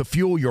to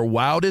fuel your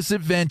wildest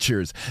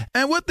adventures.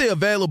 And with the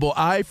available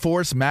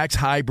iForce Max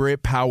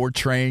hybrid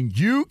powertrain,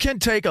 you can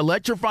take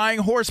electrifying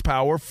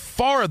horsepower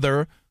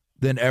farther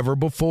than ever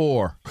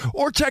before.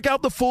 Or check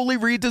out the fully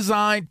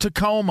redesigned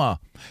Tacoma,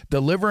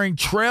 delivering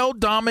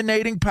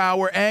trail-dominating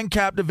power and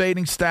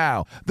captivating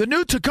style. The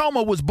new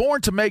Tacoma was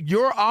born to make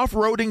your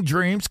off-roading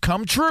dreams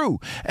come true.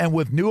 And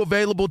with new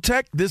available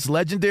tech, this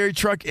legendary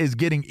truck is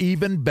getting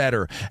even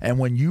better. And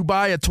when you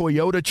buy a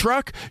Toyota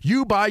truck,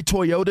 you buy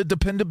Toyota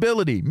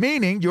dependability,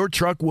 meaning your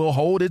truck will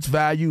hold its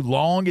value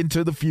long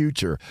into the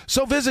future.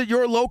 So visit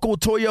your local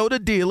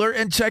Toyota dealer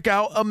and check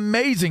out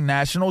amazing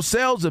national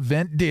sales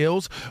event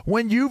deals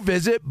when you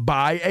visit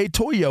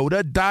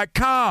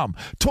buyatoyota.com.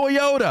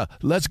 Toyota,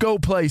 let's go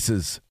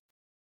places.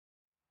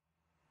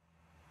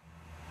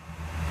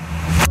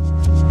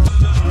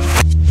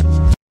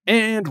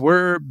 And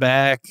we're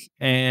back.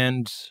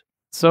 And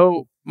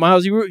so,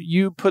 Miles,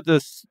 you put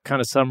this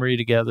kind of summary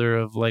together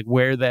of like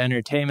where the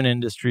entertainment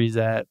industry's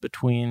at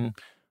between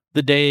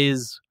the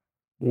days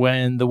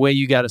when the way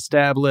you got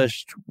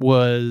established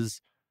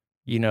was,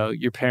 you know,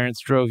 your parents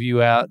drove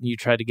you out and you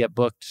tried to get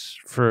booked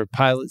for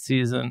pilot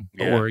season,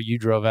 or you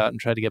drove out and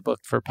tried to get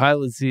booked for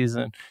pilot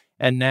season.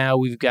 And now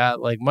we've got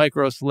like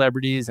micro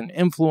celebrities and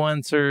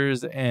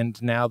influencers.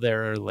 And now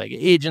there are like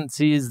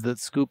agencies that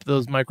scoop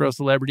those micro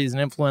celebrities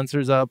and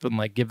influencers up and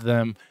like give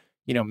them,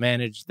 you know,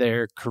 manage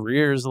their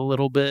careers a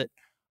little bit.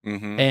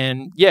 Mm-hmm.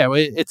 And yeah,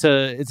 it's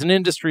an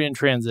industry in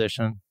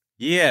transition.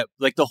 Yeah,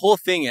 like the whole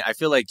thing, I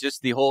feel like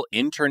just the whole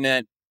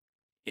internet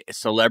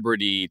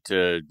celebrity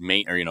to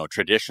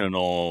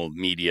traditional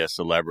media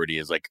celebrity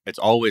is like, it's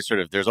always sort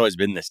of, there's always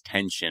been this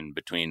tension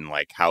between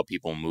like how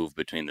people move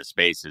between the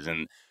spaces.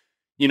 And,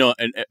 you know,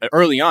 and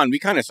early on, we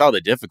kind of saw the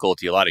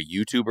difficulty a lot of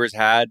YouTubers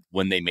had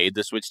when they made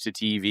the switch to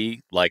TV.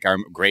 Like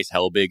Grace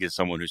Helbig is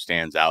someone who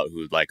stands out,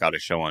 who like got a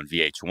show on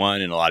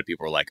VH1. And a lot of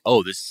people are like,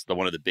 oh, this is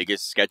one of the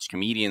biggest sketch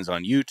comedians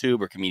on YouTube,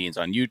 or comedians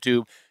on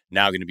YouTube,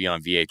 now going to be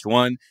on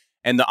VH1.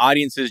 And the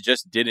audiences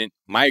just didn't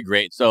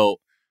migrate. So,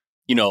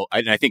 you know,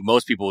 I think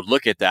most people would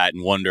look at that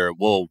and wonder,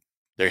 well,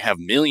 they have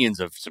millions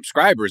of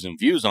subscribers and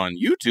views on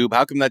YouTube.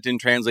 How come that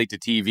didn't translate to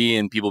TV?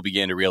 And people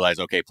began to realize,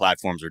 okay,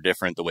 platforms are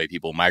different. The way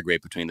people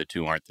migrate between the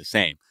two aren't the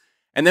same.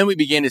 And then we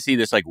began to see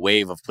this like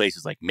wave of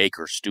places like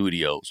Maker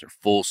Studios or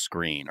Full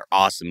Screen or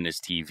Awesomeness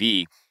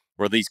TV,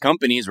 where these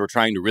companies were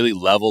trying to really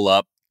level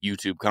up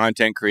YouTube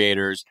content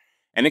creators.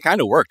 And it kind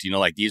of worked. You know,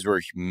 like these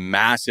were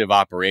massive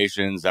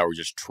operations that were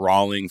just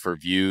trawling for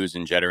views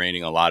and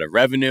generating a lot of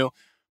revenue.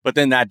 But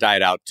then that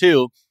died out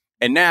too.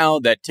 And now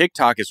that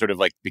TikTok has sort of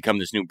like become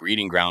this new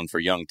breeding ground for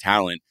young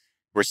talent,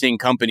 we're seeing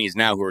companies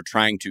now who are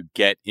trying to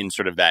get in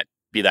sort of that,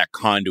 be that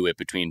conduit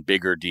between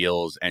bigger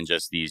deals and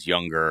just these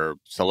younger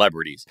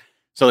celebrities.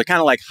 So the kind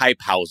of like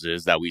hype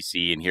houses that we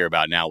see and hear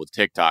about now with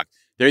TikTok,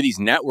 there are these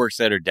networks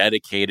that are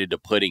dedicated to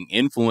putting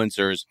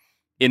influencers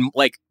in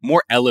like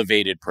more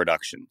elevated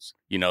productions.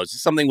 You know,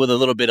 it's something with a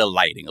little bit of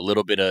lighting, a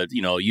little bit of,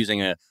 you know,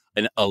 using an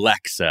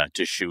Alexa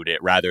to shoot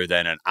it rather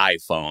than an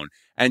iPhone,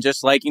 and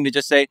just liking to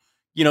just say,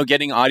 you know,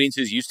 getting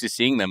audiences used to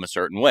seeing them a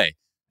certain way.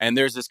 And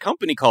there's this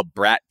company called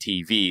Brat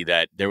TV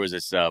that there was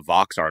this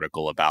Vox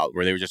article about,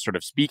 where they were just sort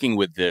of speaking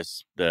with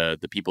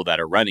the people that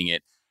are running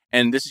it.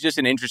 And this is just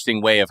an interesting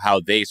way of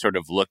how they sort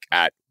of look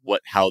at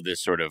how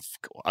this sort of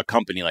a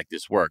company like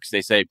this works.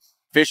 They say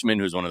Fishman,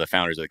 who's one of the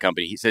founders of the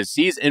company, he says,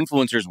 sees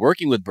influencers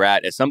working with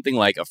Brat as something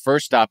like a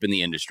first stop in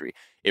the industry.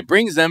 It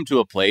brings them to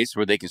a place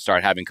where they can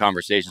start having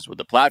conversations with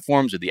the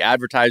platforms, with the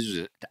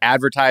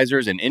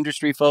advertisers and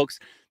industry folks,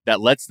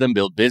 that lets them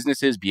build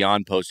businesses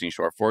beyond posting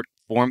short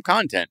form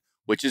content,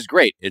 which is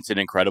great. It's an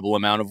incredible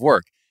amount of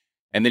work.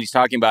 And then he's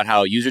talking about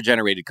how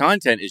user-generated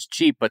content is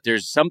cheap, but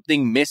there's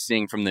something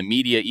missing from the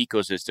media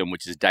ecosystem,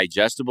 which is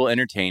digestible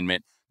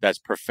entertainment that's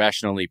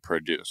professionally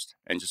produced.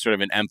 And just sort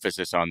of an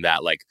emphasis on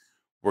that, like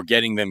we're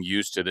getting them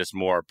used to this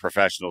more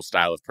professional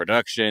style of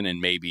production,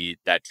 and maybe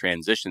that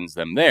transitions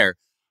them there.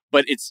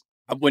 But it's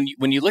when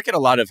you look at a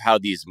lot of how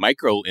these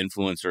micro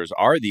influencers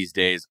are these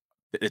days,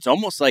 it's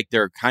almost like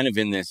they're kind of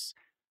in this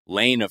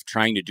lane of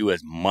trying to do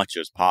as much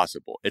as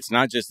possible. It's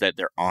not just that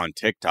they're on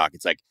TikTok.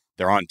 It's like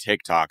they're on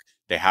TikTok,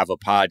 they have a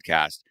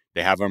podcast,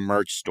 they have a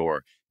merch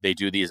store, they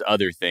do these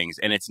other things.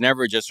 And it's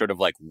never just sort of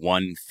like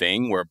one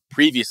thing, where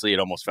previously it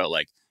almost felt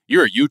like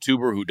you're a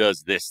YouTuber who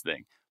does this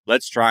thing.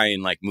 Let's try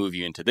and like move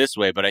you into this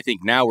way. But I think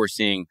now we're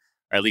seeing,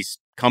 or at least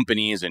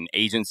companies and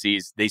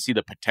agencies, they see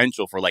the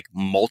potential for like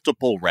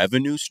multiple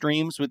revenue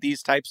streams with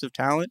these types of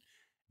talent.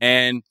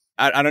 And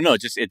I don't know,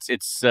 just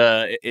it's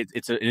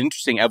an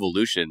interesting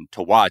evolution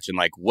to watch. And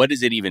like, what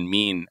does it even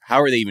mean?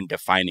 How are they even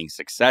defining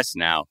success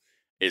now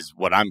is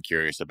what I'm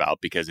curious about,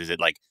 because is it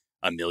like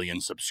 1 million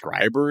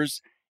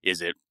subscribers?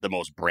 Is it the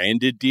most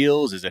branded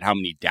deals? Is it how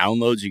many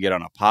downloads you get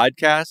on a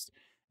podcast?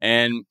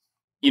 And,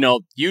 you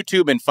know,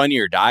 YouTube and Funny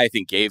or Die, I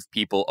think, gave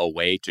people a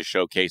way to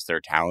showcase their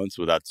talents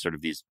without sort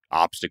of these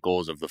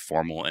obstacles of the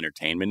formal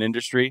entertainment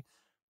industry.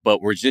 But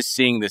we're just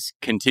seeing this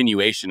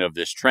continuation of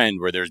this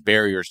trend where there's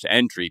barriers to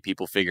entry.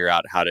 People figure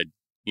out how to,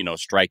 you know,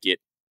 strike it,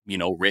 you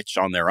know, rich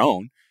on their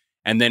own,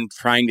 and then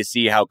trying to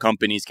see how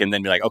companies can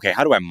then be like, okay,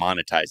 how do I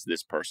monetize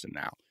this person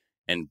now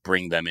and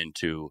bring them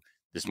into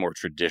this more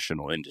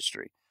traditional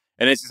industry?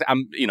 And it's,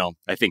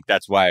 I think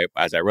that's why,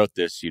 as I wrote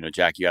this, you know,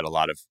 Jack, you had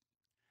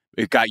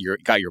it got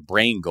your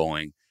brain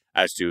going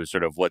as to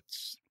sort of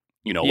what's,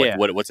 you know,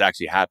 what's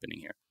actually happening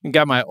here.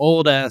 Got my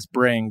old ass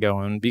brain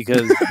going,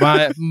 because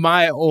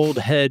my old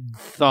head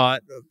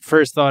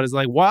first thought is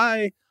like,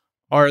 why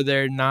are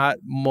there not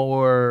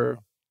more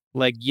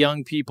like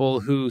young people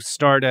who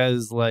start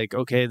as like,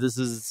 okay,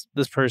 this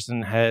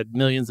person had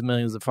millions and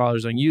millions of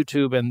followers on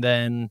YouTube, and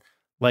then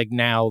like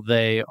now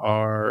they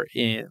are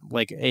in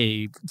like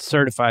a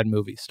certified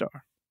movie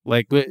star.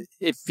 Like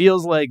it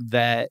feels like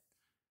that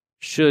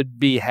should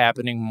be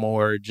happening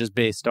more, just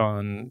based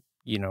on,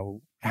 you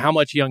know, how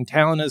much young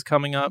talent is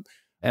coming up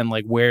and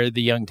like where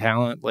the young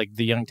talent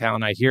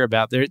I hear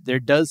about, there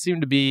does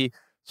seem to be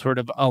sort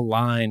of a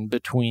line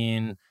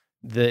between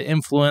the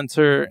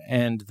influencer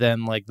and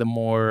then like the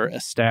more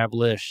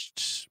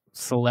established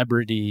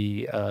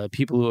celebrity,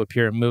 people who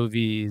appear in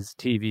movies,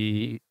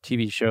 TV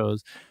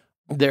shows.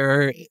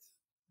 There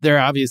are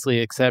obviously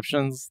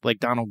exceptions, like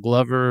Donald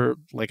Glover.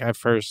 Like I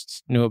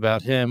first knew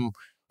about him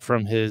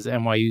from his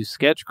NYU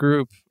sketch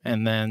group,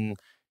 and then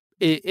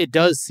it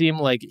does seem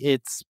like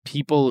it's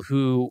people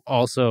who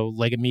also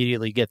like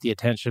immediately get the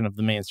attention of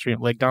the mainstream.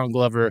 Like Donald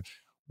Glover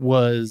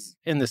was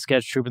in the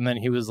sketch troupe, and then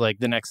he was like,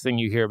 the next thing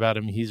you hear about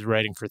him, he's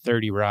writing for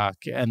 30 Rock,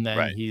 and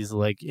then he's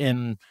like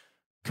in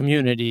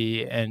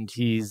Community, and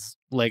he's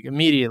like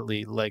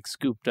immediately like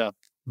scooped up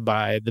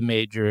by the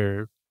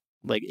major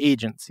like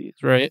agencies,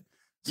 right?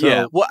 So,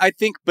 yeah, well, I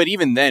think, but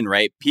even then,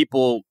 right,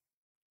 people,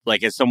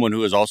 like as someone who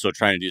was also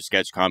trying to do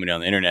sketch comedy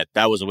on the internet,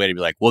 that was a way to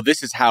be like, well,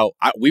 this is how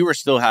we were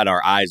still had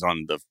our eyes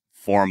on the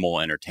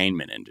formal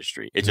entertainment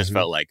industry. It just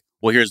felt like,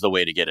 well, here's the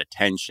way to get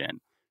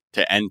attention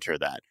to enter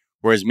that.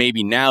 Whereas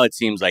maybe now it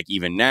seems like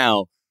even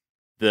now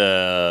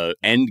the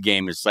end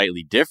game is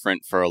slightly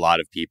different for a lot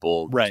of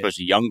people,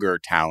 especially younger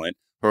talent,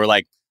 who are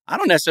like, I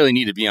don't necessarily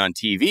need to be on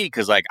TV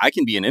because like I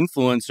can be an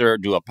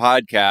influencer, do a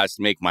podcast,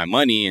 make my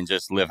money, and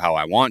just live how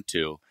I want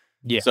to.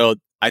 Yeah. So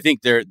I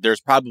think there's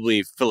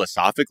probably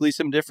philosophically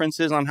some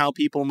differences on how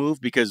people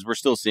move, because we're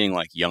still seeing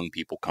like young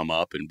people come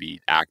up and be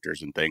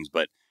actors and things.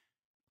 But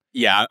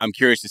yeah, I'm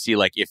curious to see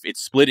like if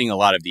it's splitting a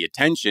lot of the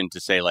attention to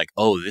say like,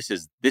 oh, this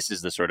is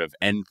the sort of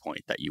end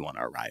point that you want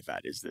to arrive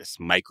at, is this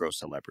micro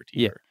celebrity.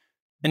 Yeah.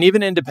 And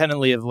even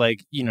independently of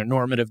like, you know,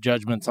 normative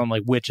judgments on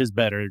like which is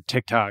better,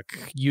 TikTok,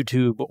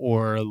 YouTube,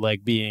 or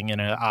like being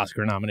in an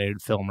Oscar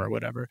nominated film or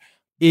whatever,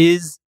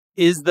 is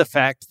the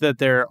fact that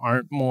there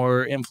aren't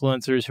more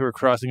influencers who are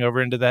crossing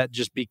over into that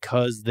just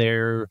because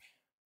they're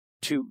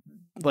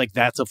like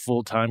that's a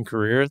full-time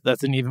career.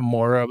 That's an even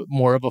more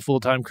of a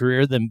full-time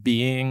career than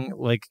being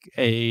like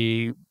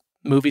a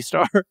movie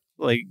star.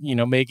 Like, you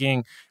know,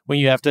 when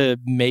you have to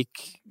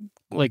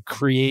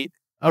create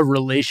a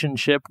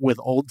relationship with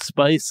Old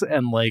Spice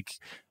and like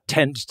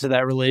tend to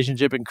that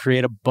relationship and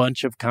create a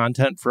bunch of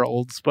content for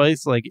Old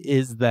Spice. Like,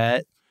 is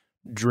that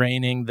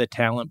draining the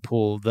talent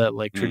pool that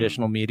like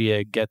traditional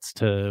media gets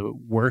to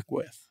work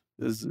with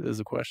is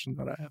a question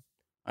that I have.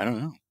 I don't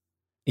know.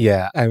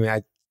 Yeah. I mean,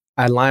 I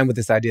align with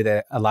this idea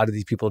that a lot of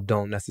these people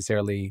don't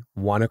necessarily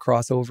want to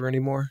cross over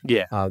anymore.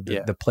 Yeah.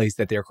 The place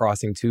that they're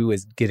crossing to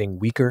is getting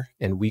weaker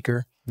and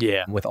weaker.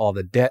 Yeah. With all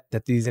the debt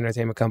that these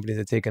entertainment companies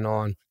have taken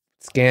on,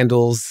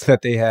 scandals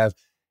that they have.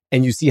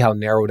 And you see how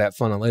narrow that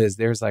funnel is.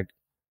 There's like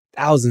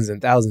thousands and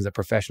thousands of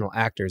professional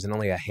actors and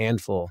only a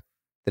handful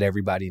that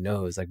everybody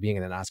knows. Like being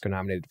in an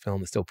Oscar-nominated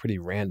film is still pretty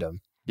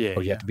random. Yeah.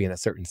 Or you have to be in a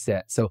certain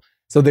set. So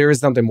there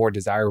is something more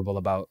desirable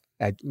about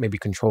maybe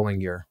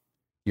controlling your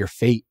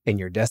fate and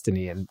your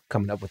destiny and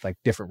coming up with like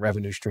different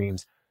revenue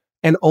streams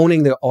and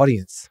owning the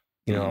audience,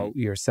 you know,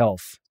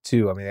 yourself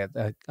too. I mean,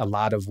 a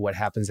lot of what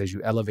happens as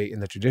you elevate in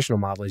the traditional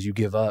model is you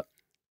give up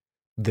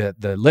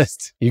the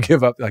list. You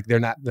give up, like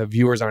the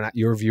viewers are not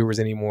your viewers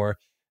anymore.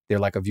 They're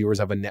like a viewers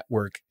of a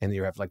network, and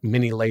you have like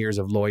many layers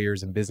of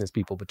lawyers and business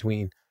people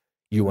between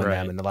you and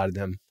them. And a lot of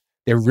them,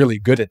 they're really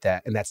good at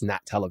that. And that's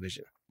not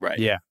television. Right.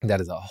 Yeah.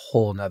 That is a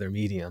whole nother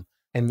medium.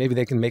 And maybe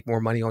they can make more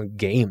money on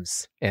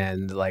games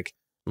and like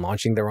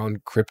launching their own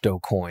crypto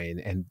coin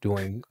and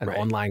doing an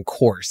online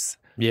course.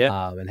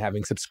 Yeah. And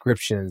having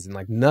subscriptions, and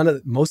like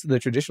most of the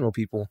traditional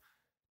people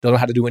don't know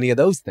how to do any of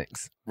those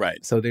things.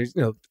 Right. So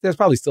there's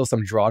probably still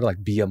some draw to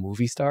like be a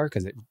movie star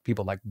because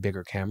people like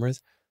bigger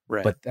cameras.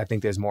 Right. But I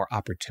think there's more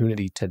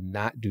opportunity to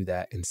not do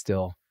that and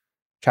still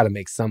try to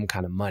make some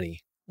kind of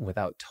money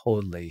without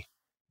totally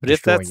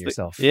destroying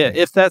yourself.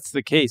 If that's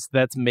the case,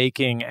 that's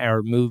making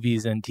our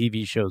movies and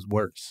TV shows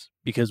worse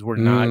because we're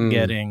not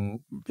getting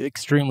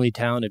extremely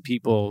talented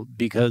people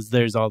because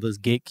there's all this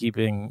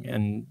gatekeeping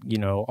and,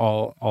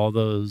 all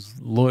those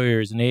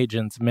lawyers and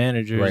agents,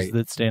 managers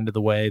that stand in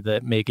the way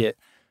that make it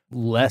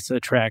less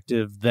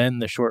attractive than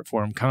the short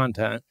form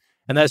content.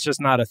 And that's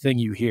just not a thing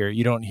you hear.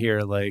 You don't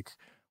hear like,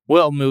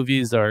 well,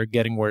 movies are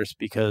getting worse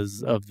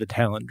because of the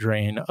talent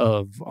drain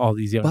of all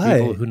these young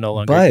people who no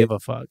longer give a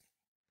fuck.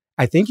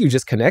 I think you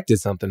just connected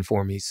something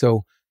for me.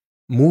 So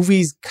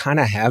movies kind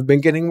of have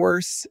been getting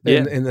worse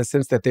in the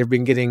sense that they've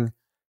been getting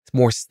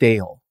more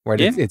stale, right?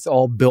 Yeah. It's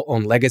all built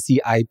on legacy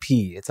IP.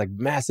 It's like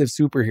massive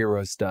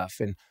superhero stuff.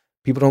 And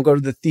people don't go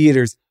to the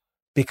theaters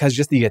because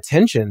just the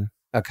attention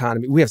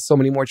economy, we have so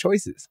many more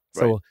choices.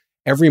 Right. So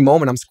every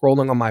moment I'm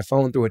scrolling on my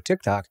phone through a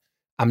TikTok,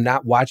 I'm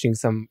not watching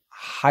some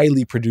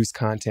highly produced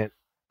content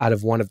out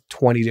of one of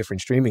 20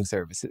 different streaming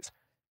services.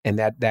 And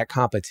that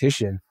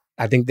competition,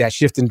 I think that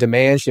shift in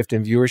demand, shift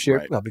in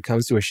viewership,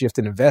 becomes to a shift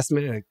in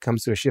investment, and it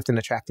comes to a shift in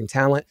attracting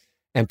talent.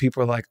 And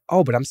people are like,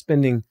 oh, but I'm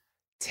spending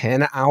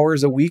 10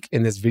 hours a week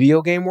in this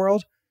video game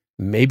world.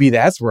 Maybe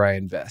that's where I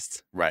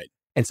invest. Right.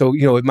 And so,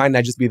 it might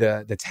not just be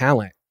the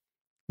talent,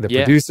 the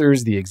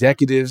producers, the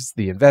executives,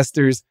 the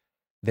investors.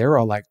 They're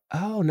all like,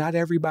 oh, not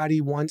everybody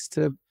wants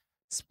to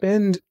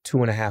spend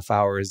 2.5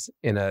 hours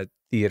in a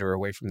theater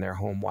away from their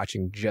home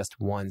watching just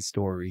one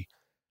story.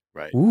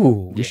 Right.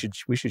 Ooh,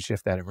 we should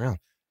shift that around.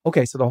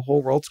 Okay, so the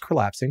whole world's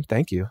collapsing.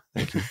 Thank you.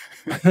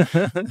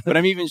 But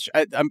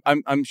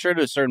I'm sure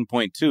to a certain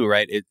point too,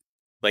 right? It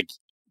like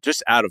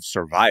just out of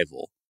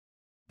survival,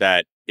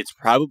 that it's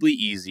probably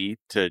easy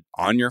to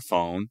on your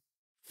phone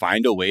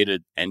find a way to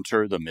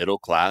enter the middle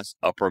class,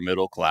 upper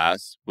middle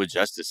class with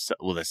just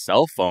with a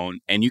cell phone,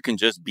 and you can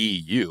just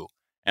be you.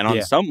 And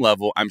on some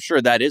level, I'm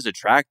sure that is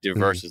attractive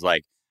versus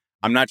like,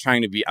 I'm not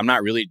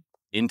really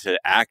into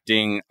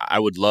acting. I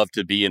would love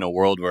to be in a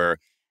world where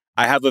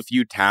I have a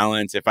few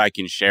talents. If I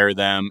can share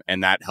them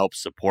and that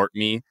helps support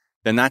me,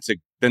 then that's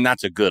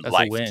a good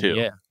life too.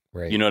 Yeah.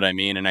 Right. You know what I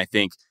mean? And I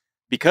think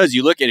because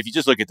if you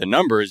just look at the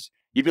numbers,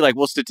 you'd be like,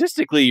 well,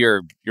 statistically,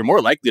 you're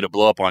more likely to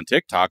blow up on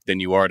TikTok than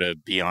you are to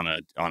be on a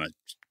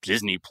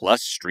Disney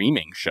Plus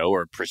streaming show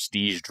or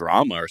prestige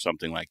drama or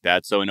something like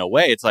that. So in a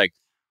way, it's like,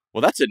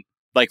 well,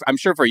 I'm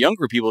sure for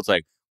younger people, it's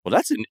like, well,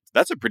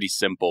 that's a pretty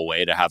simple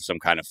way to have some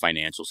kind of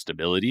financial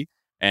stability.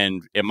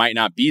 And it might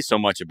not be so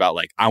much about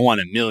like, I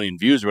want 1 million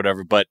views or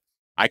whatever, but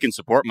I can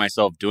support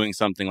myself doing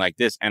something like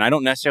this. And I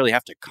don't necessarily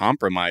have to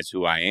compromise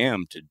who I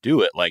am to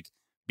do it. Like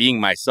being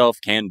myself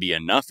can be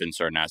enough in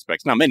certain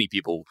aspects. Now, many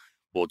people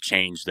will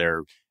change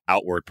their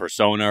outward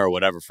persona or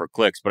whatever for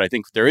clicks, but I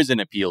think there is an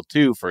appeal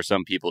too for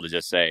some people to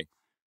just say,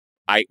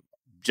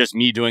 just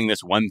me doing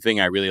this one thing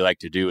I really like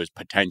to do is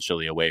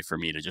potentially a way for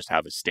me to just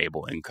have a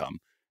stable income.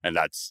 And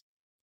that's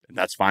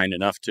fine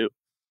enough too.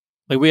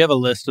 Like we have a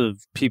list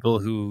of people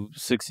who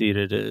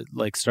succeeded,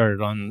 like started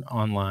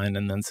online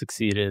and then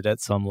succeeded at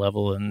some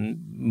level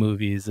in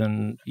movies,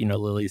 and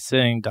Lily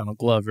Singh, Donald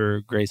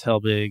Glover, Grace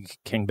Helbig,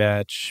 King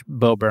Batch,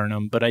 Bo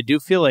Burnham. But I do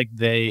feel like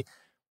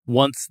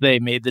once they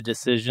made the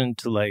decision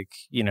to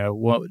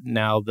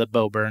now that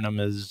Bo Burnham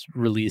is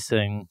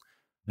releasing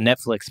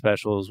Netflix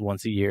specials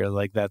once a year,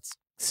 like that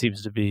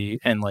seems to be,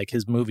 and like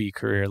his movie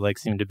career like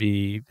seemed to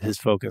be his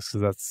focus,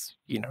 because that's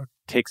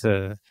takes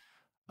a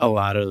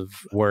lot of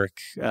work.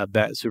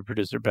 Super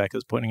producer Beck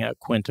is pointing out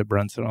Quinta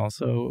Brunson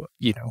also,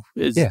 so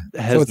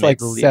it's like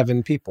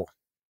 7 people.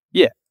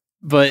 Yeah.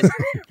 But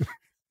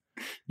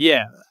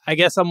yeah, I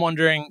guess I'm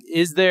wondering,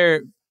 is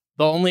there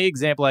the only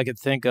example I could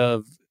think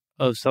of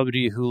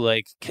somebody who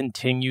like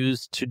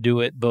continues to do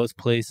it both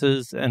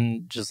places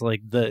and just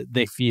like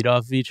they feed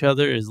off of each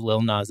other is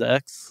Lil Nas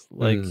X,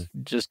 like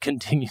just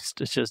continues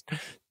to just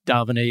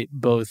dominate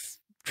both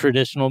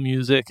traditional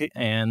music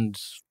and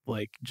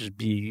like just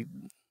be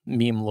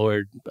meme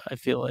lord. I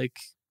feel like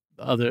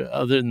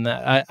other than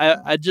that,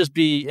 I'd just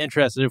be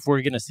interested if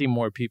we're going to see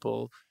more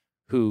people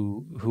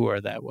who are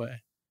that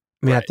way.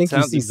 I mean, I think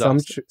you see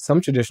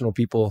some traditional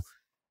people,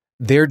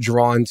 they're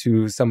drawn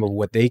to some of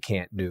what they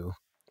can't do,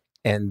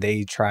 and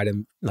they try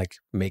to like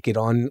make it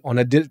on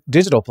a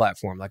digital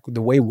platform. Like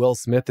the way Will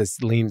Smith has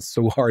leaned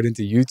so hard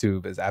into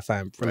YouTube is I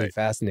find really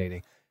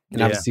fascinating.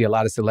 And obviously a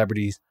lot of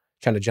celebrities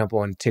trying to jump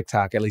on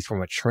TikTok, at least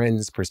from a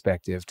trends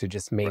perspective, to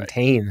just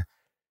maintain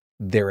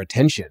their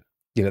attention.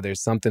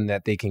 There's something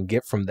that they can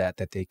get from that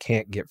they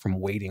can't get from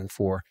waiting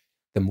for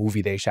the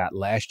movie they shot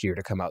last year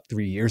to come out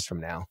 3 years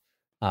from now.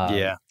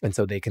 And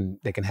so they can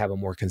have a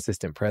more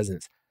consistent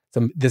presence.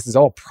 So this is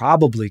all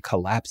probably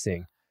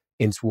collapsing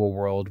into a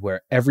world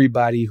where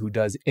everybody who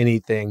does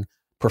anything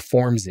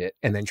performs it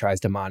and then tries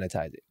to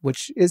monetize it,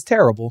 which is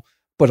terrible,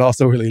 but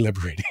also really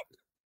liberating.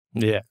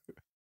 Yeah.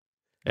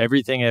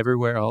 Everything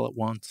Everywhere All at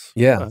Once.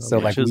 Yeah. So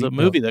which is a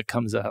movie that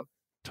comes out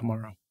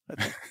tomorrow, I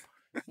think.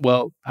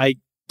 Well, I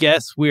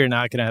guess we're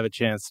not going to have a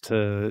chance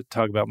to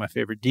talk about my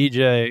favorite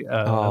DJ,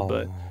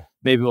 but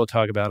maybe we'll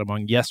talk about them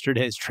on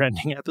yesterday's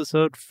trending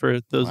episode for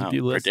those of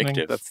you listening.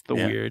 Predictive. That's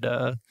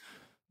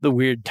the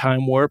weird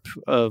time warp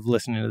of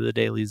listening to the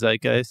Daily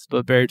Zeitgeist.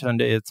 But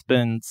Baratunde, it's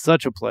been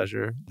such a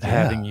pleasure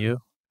having you.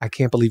 I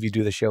can't believe you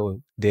do the show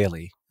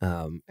daily,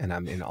 and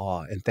I'm in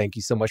awe. And thank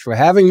you so much for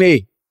having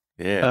me.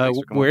 Yeah.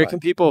 Where can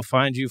people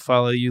find you,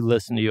 follow you,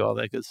 listen to you, all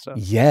that good stuff?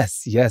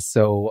 Yes.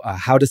 So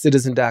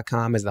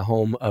howtocitizen.com is the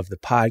home of the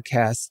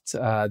podcast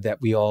that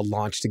we all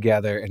launched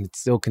together, and it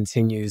still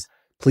continues.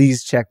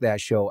 Please check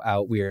that show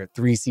out. We are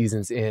 3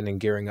 seasons in and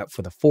gearing up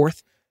for the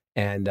 4th,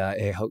 and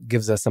it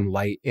gives us some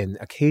light in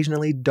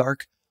occasionally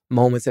dark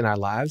moments in our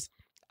lives.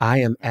 I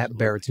am at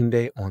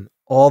Baratunde on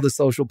all the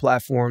social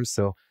platforms,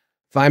 so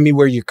find me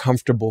where you're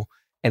comfortable,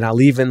 and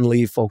I'll even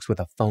leave folks with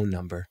a phone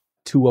number.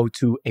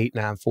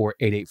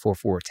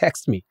 202-894-8844.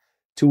 Text me,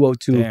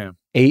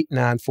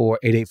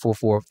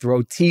 202-894-8844.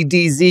 Throw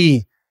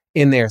TDZ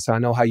in there so I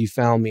know how you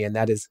found me. And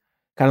that is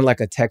kind of like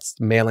a text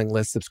mailing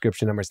list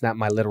subscription number. It's not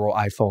my literal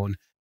iPhone,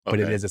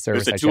 but it is a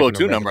service. It's a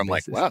 202 number. I'm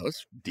like, wow,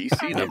 that's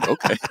DC number.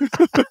 Okay.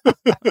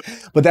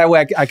 But that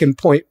way I can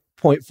point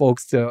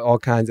folks to all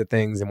kinds of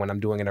things. And when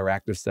I'm doing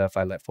interactive stuff,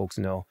 I let folks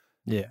know.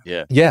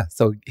 Yeah.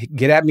 So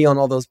get at me on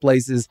all those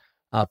places.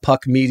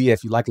 Puck Media,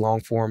 if you like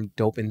long form,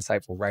 dope,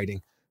 insightful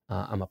writing.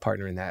 I'm a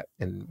partner in that,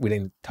 and we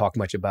didn't talk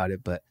much about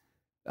it, but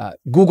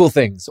Google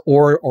things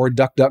or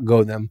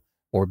DuckDuckGo them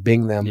or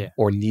Bing them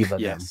or Neva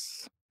them.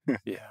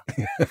 Yeah.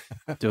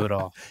 Do it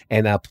all.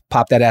 And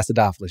pop that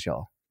acidophilus,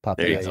 y'all. Pop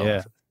there that.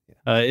 You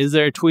go. Is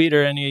there a tweet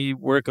or any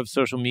work of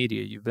social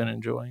media you've been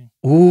enjoying?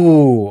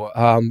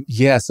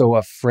 Yeah. So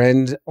a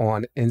friend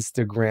on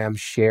Instagram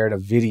shared a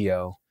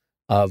video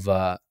of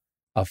a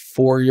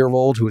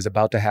 4-year-old who was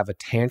about to have a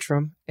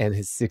tantrum, and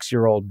his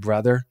 6-year-old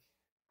brother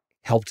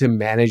helped him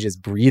manage his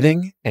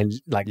breathing and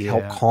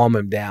help calm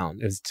him down.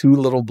 It was 2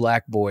 little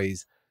black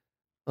boys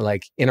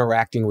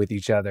interacting with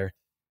each other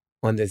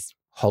on this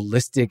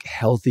holistic,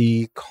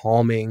 healthy,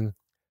 calming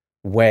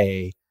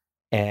way.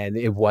 And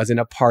it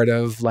wasn't a part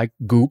of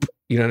GOP,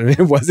 you know what I mean?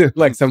 It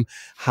wasn't some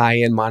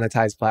high-end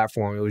monetized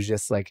platform. It was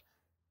just a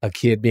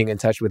kid being in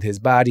touch with his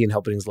body and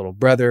helping his little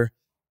brother,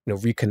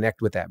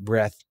 reconnect with that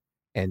breath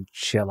and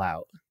chill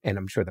out. And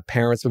I'm sure the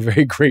parents were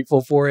very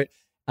grateful for it.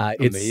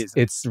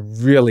 It's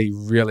really,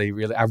 really,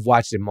 really, I've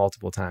watched it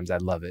multiple times. I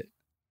love it.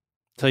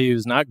 Tell you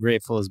who's not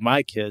grateful is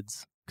my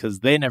kids, because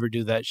they never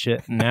do that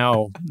shit.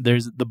 Now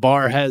the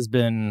bar has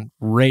been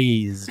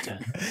raised.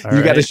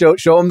 You got to show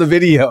them the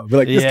video. Be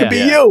like, this could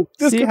be you.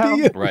 This could be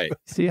you. Right.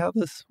 See how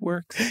this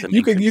works?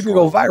 You can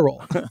go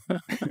viral.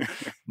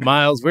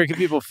 Miles, where can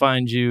people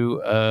find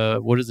you?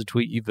 What is the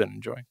tweet you've been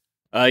enjoying?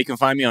 You can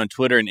find me on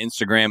Twitter and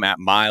Instagram at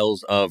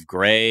Miles of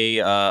Gray.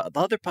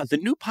 The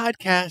new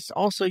podcast,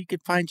 also, you can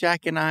find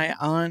Jack and I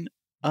on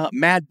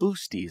Mad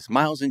Boosties.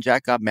 Miles and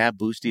Jack got Mad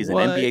Boosties, an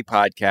NBA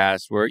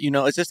podcast where,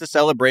 it's just a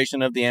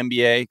celebration of the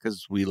NBA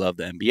because we love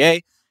the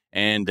NBA.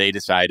 And they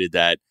decided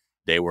that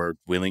they were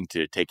willing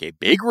to take a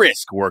big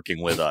risk working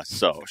with us.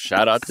 So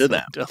shout out to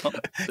them.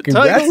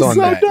 Congrats on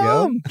that,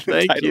 dumb.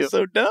 Thank you.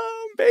 So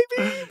dumb,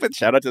 baby. But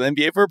shout out to the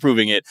NBA for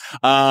approving it.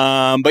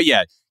 But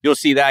yeah, you'll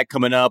see that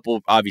coming up. Well,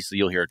 obviously,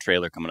 you'll hear a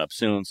trailer coming up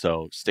soon,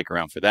 so stick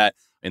around for that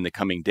in the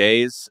coming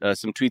days.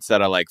 Some tweets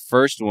that I like.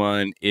 First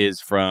one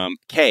is from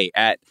Kay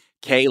at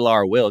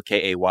KayLarWill,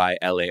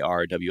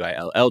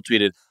 KayLarWill,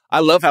 tweeted, I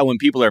love how when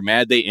people are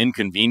mad, they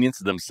inconvenience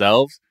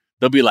themselves.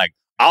 They'll be like,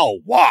 I'll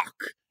walk,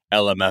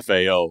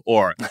 LMFAO,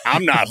 or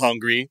I'm not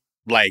hungry.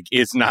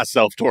 It's not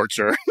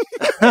self-torture.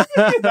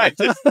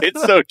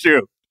 It's so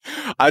true.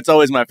 It's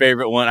always my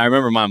favorite one. I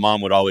remember my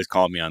mom would always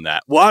call me on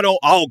that. Well,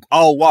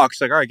 I'll walk.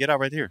 She's like, all right, get out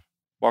right here.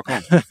 Walk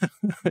home. And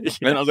I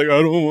was like,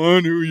 I don't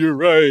want to. You're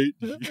right.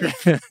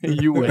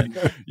 You win.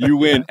 You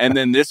win. And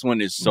then this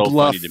one is so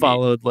funny to me.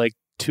 Followed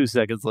 2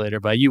 seconds later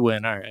by you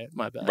win. All right,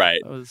 my bad.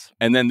 Right.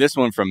 And then this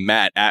one from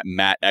Matt at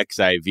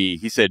MattXIV.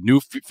 He said, new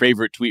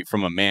favorite tweet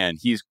from a man.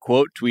 He's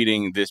quote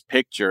tweeting this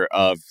picture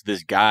of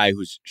this guy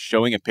who's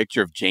showing a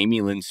picture of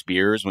Jamie Lynn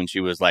Spears when she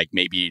was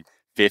maybe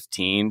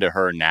 15 to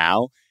her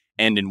now.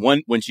 And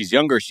when she's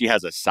younger, she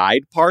has a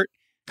side part.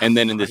 And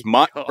then in this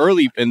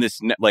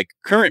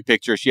current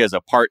picture, she has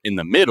a part in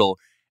the middle.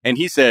 And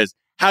he says,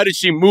 how did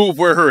she move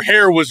where her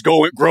hair was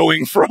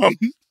growing from?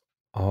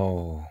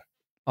 Oh,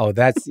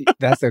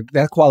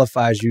 that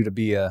qualifies you to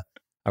be a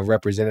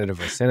representative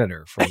or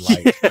senator from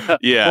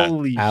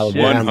Holy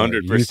Alabama,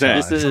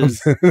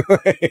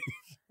 100%.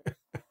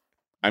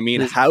 I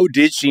mean, how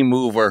did she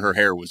move where her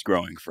hair was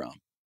growing from?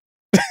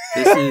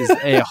 This is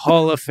a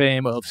Hall of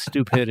Fame of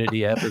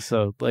stupidity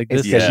episode.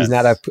 It's because she's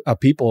not a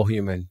people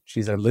human.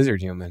 She's a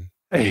lizard human.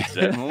 Hey,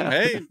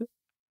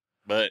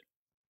 but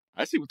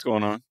I see what's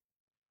going on.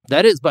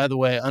 That is, by the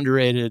way,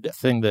 underrated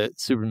thing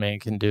that Superman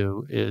can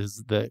do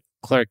is that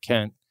Clark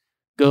Kent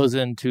goes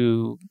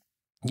into,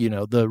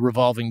 the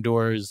revolving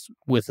doors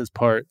with his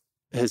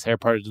hair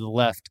parted to the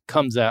left,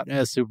 comes out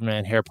as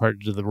Superman, hair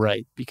parted to the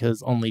right,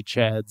 because only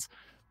Chads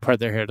part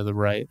their hair to the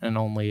right, and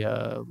only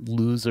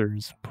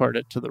losers part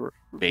it to the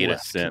Beta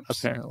left, simps.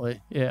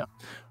 apparently. Yeah,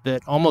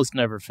 that almost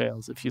never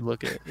fails if you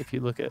look at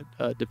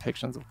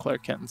depictions of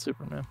Clark Kent and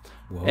Superman.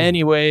 Whoa.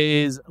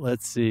 Anyways,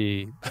 let's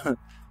see.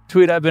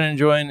 Tweet I've been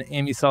enjoying.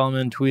 Amy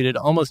Solomon tweeted,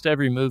 almost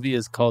every movie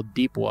is called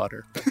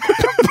Deepwater.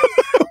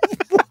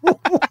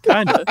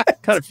 Kind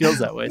of feels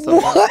that way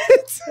sometimes.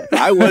 What?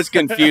 I was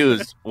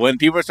confused. When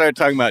people started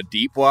talking about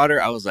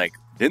Deepwater, I was like,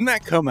 didn't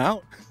that come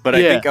out? But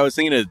I think I was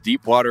thinking of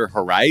Deepwater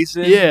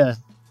Horizon. Yeah.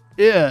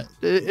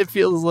 It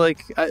feels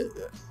like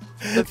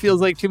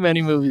too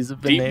many movies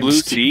have been named Blue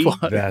Sea.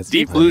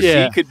 Deep Blue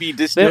Sea could be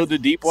distilled to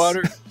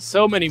Deepwater.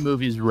 So many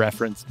movies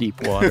reference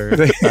Deepwater.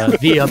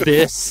 The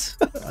Abyss.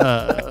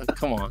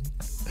 Come on.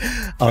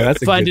 Oh,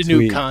 that's Find a new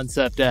tweet.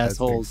 concept,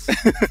 assholes.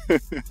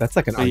 That's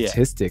like an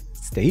artistic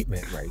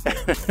statement right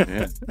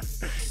there.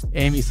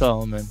 Amy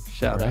Solomon,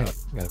 shout out.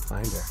 Gotta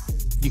find her.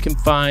 You can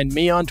find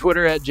me on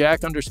Twitter at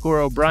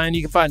Jack_O'Brien.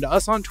 You can find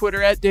us on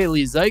Twitter at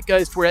Daily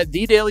Zeitgeist. We're at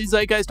The Daily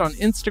Zeitgeist on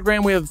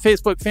Instagram. We have a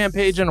Facebook fan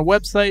page and a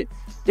website,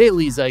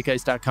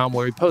 dailyzeitgeist.com,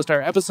 where we post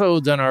our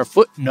episodes and our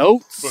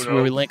footnotes,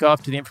 where we link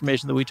off to the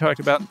information that we talked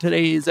about in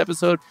today's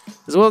episode,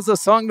 as well as a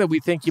song that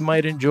we think you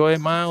might enjoy.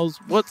 Miles,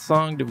 what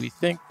song do we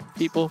think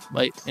people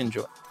might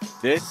enjoy?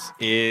 This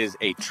is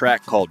a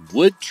track called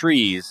Wood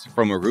Trees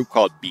from a group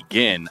called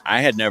Begin.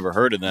 I had never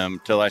heard of them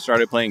till I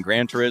started playing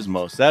Gran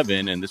Turismo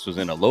 7, and this was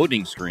in a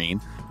loading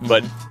screen.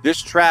 But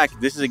this track,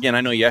 this is, again,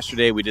 I know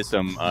yesterday we did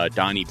some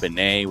Donny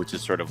Benet, which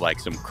is sort of like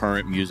some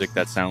current music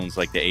that sounds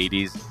like the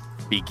 80s.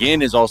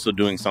 Begin is also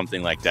doing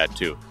something like that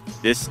too.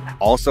 This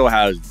also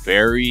has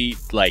very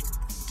like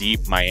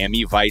deep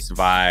Miami Vice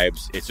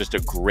vibes. It's just a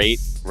great,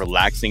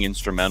 relaxing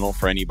instrumental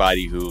for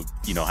anybody who,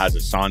 you know, has a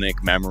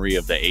sonic memory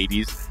of the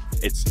 80s.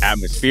 It's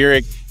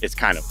atmospheric, it's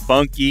kind of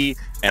funky,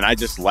 and I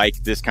just like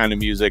this kind of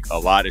music a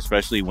lot,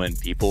 especially when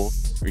people,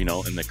 you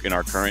know, in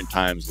our current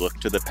times look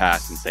to the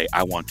past and say,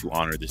 I want to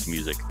honor this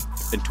music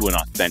and to an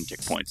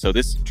authentic point. So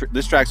this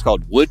track's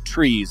called Wood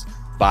Trees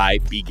by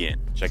Begin.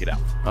 Check it out.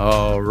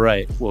 All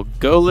right. Well,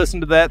 go listen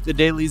to that. The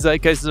Daily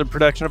Zeitgeist is a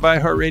production of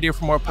iHeartRadio.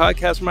 For more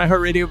podcasts from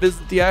iHeartRadio,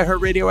 visit the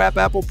iHeartRadio app,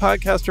 Apple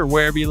Podcast, or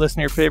wherever you listen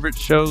to your favorite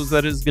shows.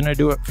 That is going to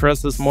do it for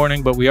us this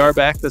morning. But we are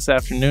back this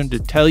afternoon to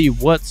tell you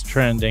what's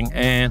trending,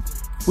 and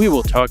we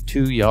will talk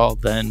to y'all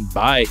then.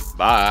 Bye.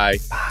 Bye.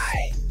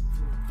 Bye.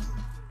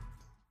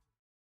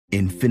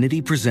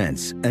 Infiniti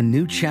presents a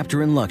new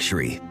chapter in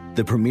luxury,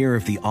 the premiere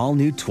of the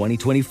all-new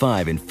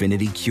 2025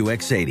 Infiniti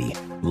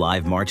QX80,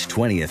 live March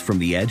 20th from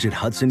the Edge at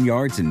Hudson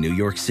Yards in New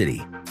York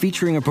City,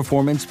 featuring a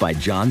performance by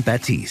John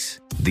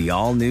Batiste. The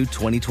all-new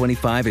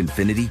 2025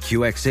 Infiniti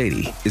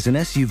QX80 is an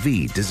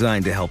SUV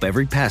designed to help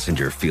every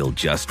passenger feel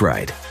just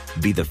right.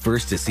 Be the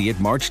first to see it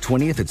March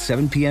 20th at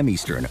 7 p.m.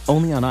 Eastern,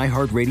 only on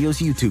iHeartRadio's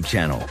YouTube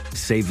channel.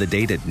 Save the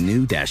date at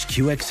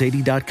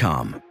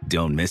new-QX80.com.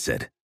 Don't miss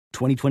it.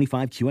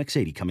 2025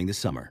 QX80 coming this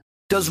summer.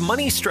 Does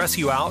money stress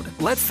you out?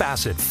 Let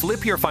Facet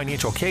flip your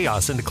financial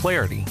chaos into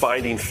clarity.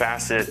 Finding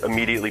Facet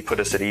immediately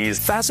put us at ease.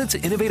 Facet's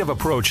innovative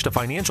approach to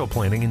financial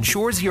planning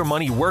ensures your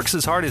money works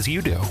as hard as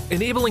you do,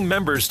 enabling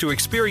members to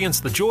experience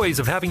the joys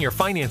of having your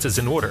finances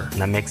in order.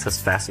 And that makes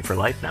us Facet for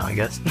life now, I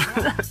guess.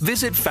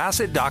 Visit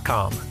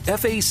Facet.com,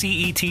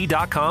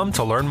 FACET.com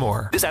to learn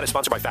more. This ad is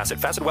sponsored by Facet.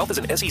 Facet Wealth is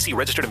an SEC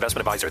registered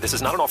investment advisor. This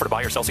is not an offer to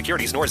buy or sell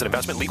securities, nor is it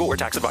investment, legal, or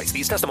tax advice.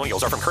 These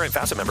testimonials are from current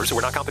Facet members who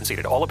are not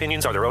compensated. All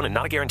opinions are their own and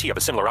not a guarantee of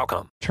a similar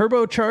outcome.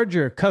 Turbocharge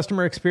your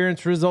customer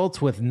experience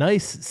results with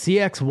Nice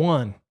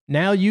CX1.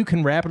 Now you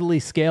can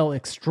rapidly scale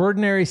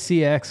extraordinary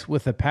CX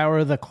with the power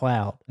of the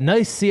cloud.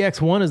 Nice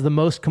CX1 is the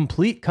most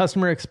complete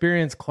customer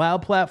experience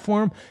cloud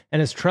platform and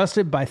is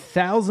trusted by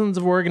thousands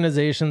of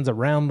organizations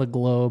around the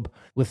globe.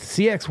 With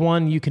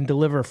CX1, you can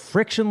deliver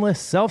frictionless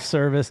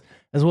self-service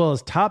as well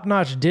as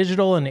top-notch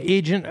digital and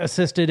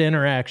agent-assisted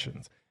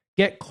interactions.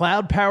 Get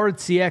cloud-powered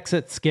CX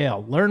at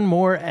scale. Learn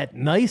more at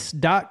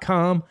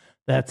nice.com.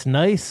 That's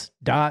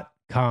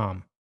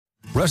nice.com.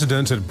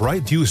 Residents at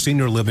Brightview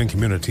Senior Living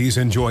Communities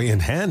enjoy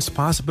enhanced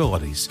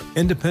possibilities,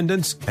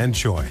 independence, and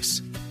choice.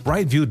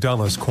 Brightview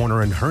Dulles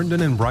Corner in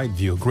Herndon and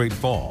Brightview, Great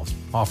Falls,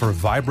 offer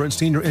vibrant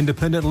senior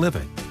independent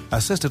living,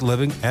 assisted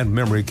living, and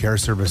memory care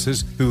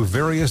services through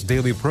various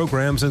daily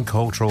programs and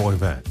cultural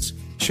events.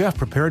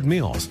 Chef-prepared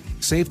meals,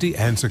 safety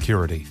and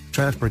security,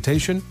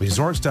 transportation,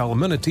 resort-style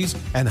amenities,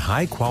 and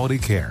high-quality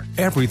care.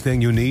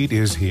 Everything you need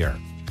is here.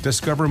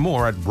 Discover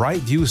more at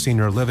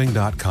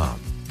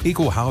brightviewseniorliving.com.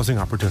 Equal housing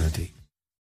opportunity.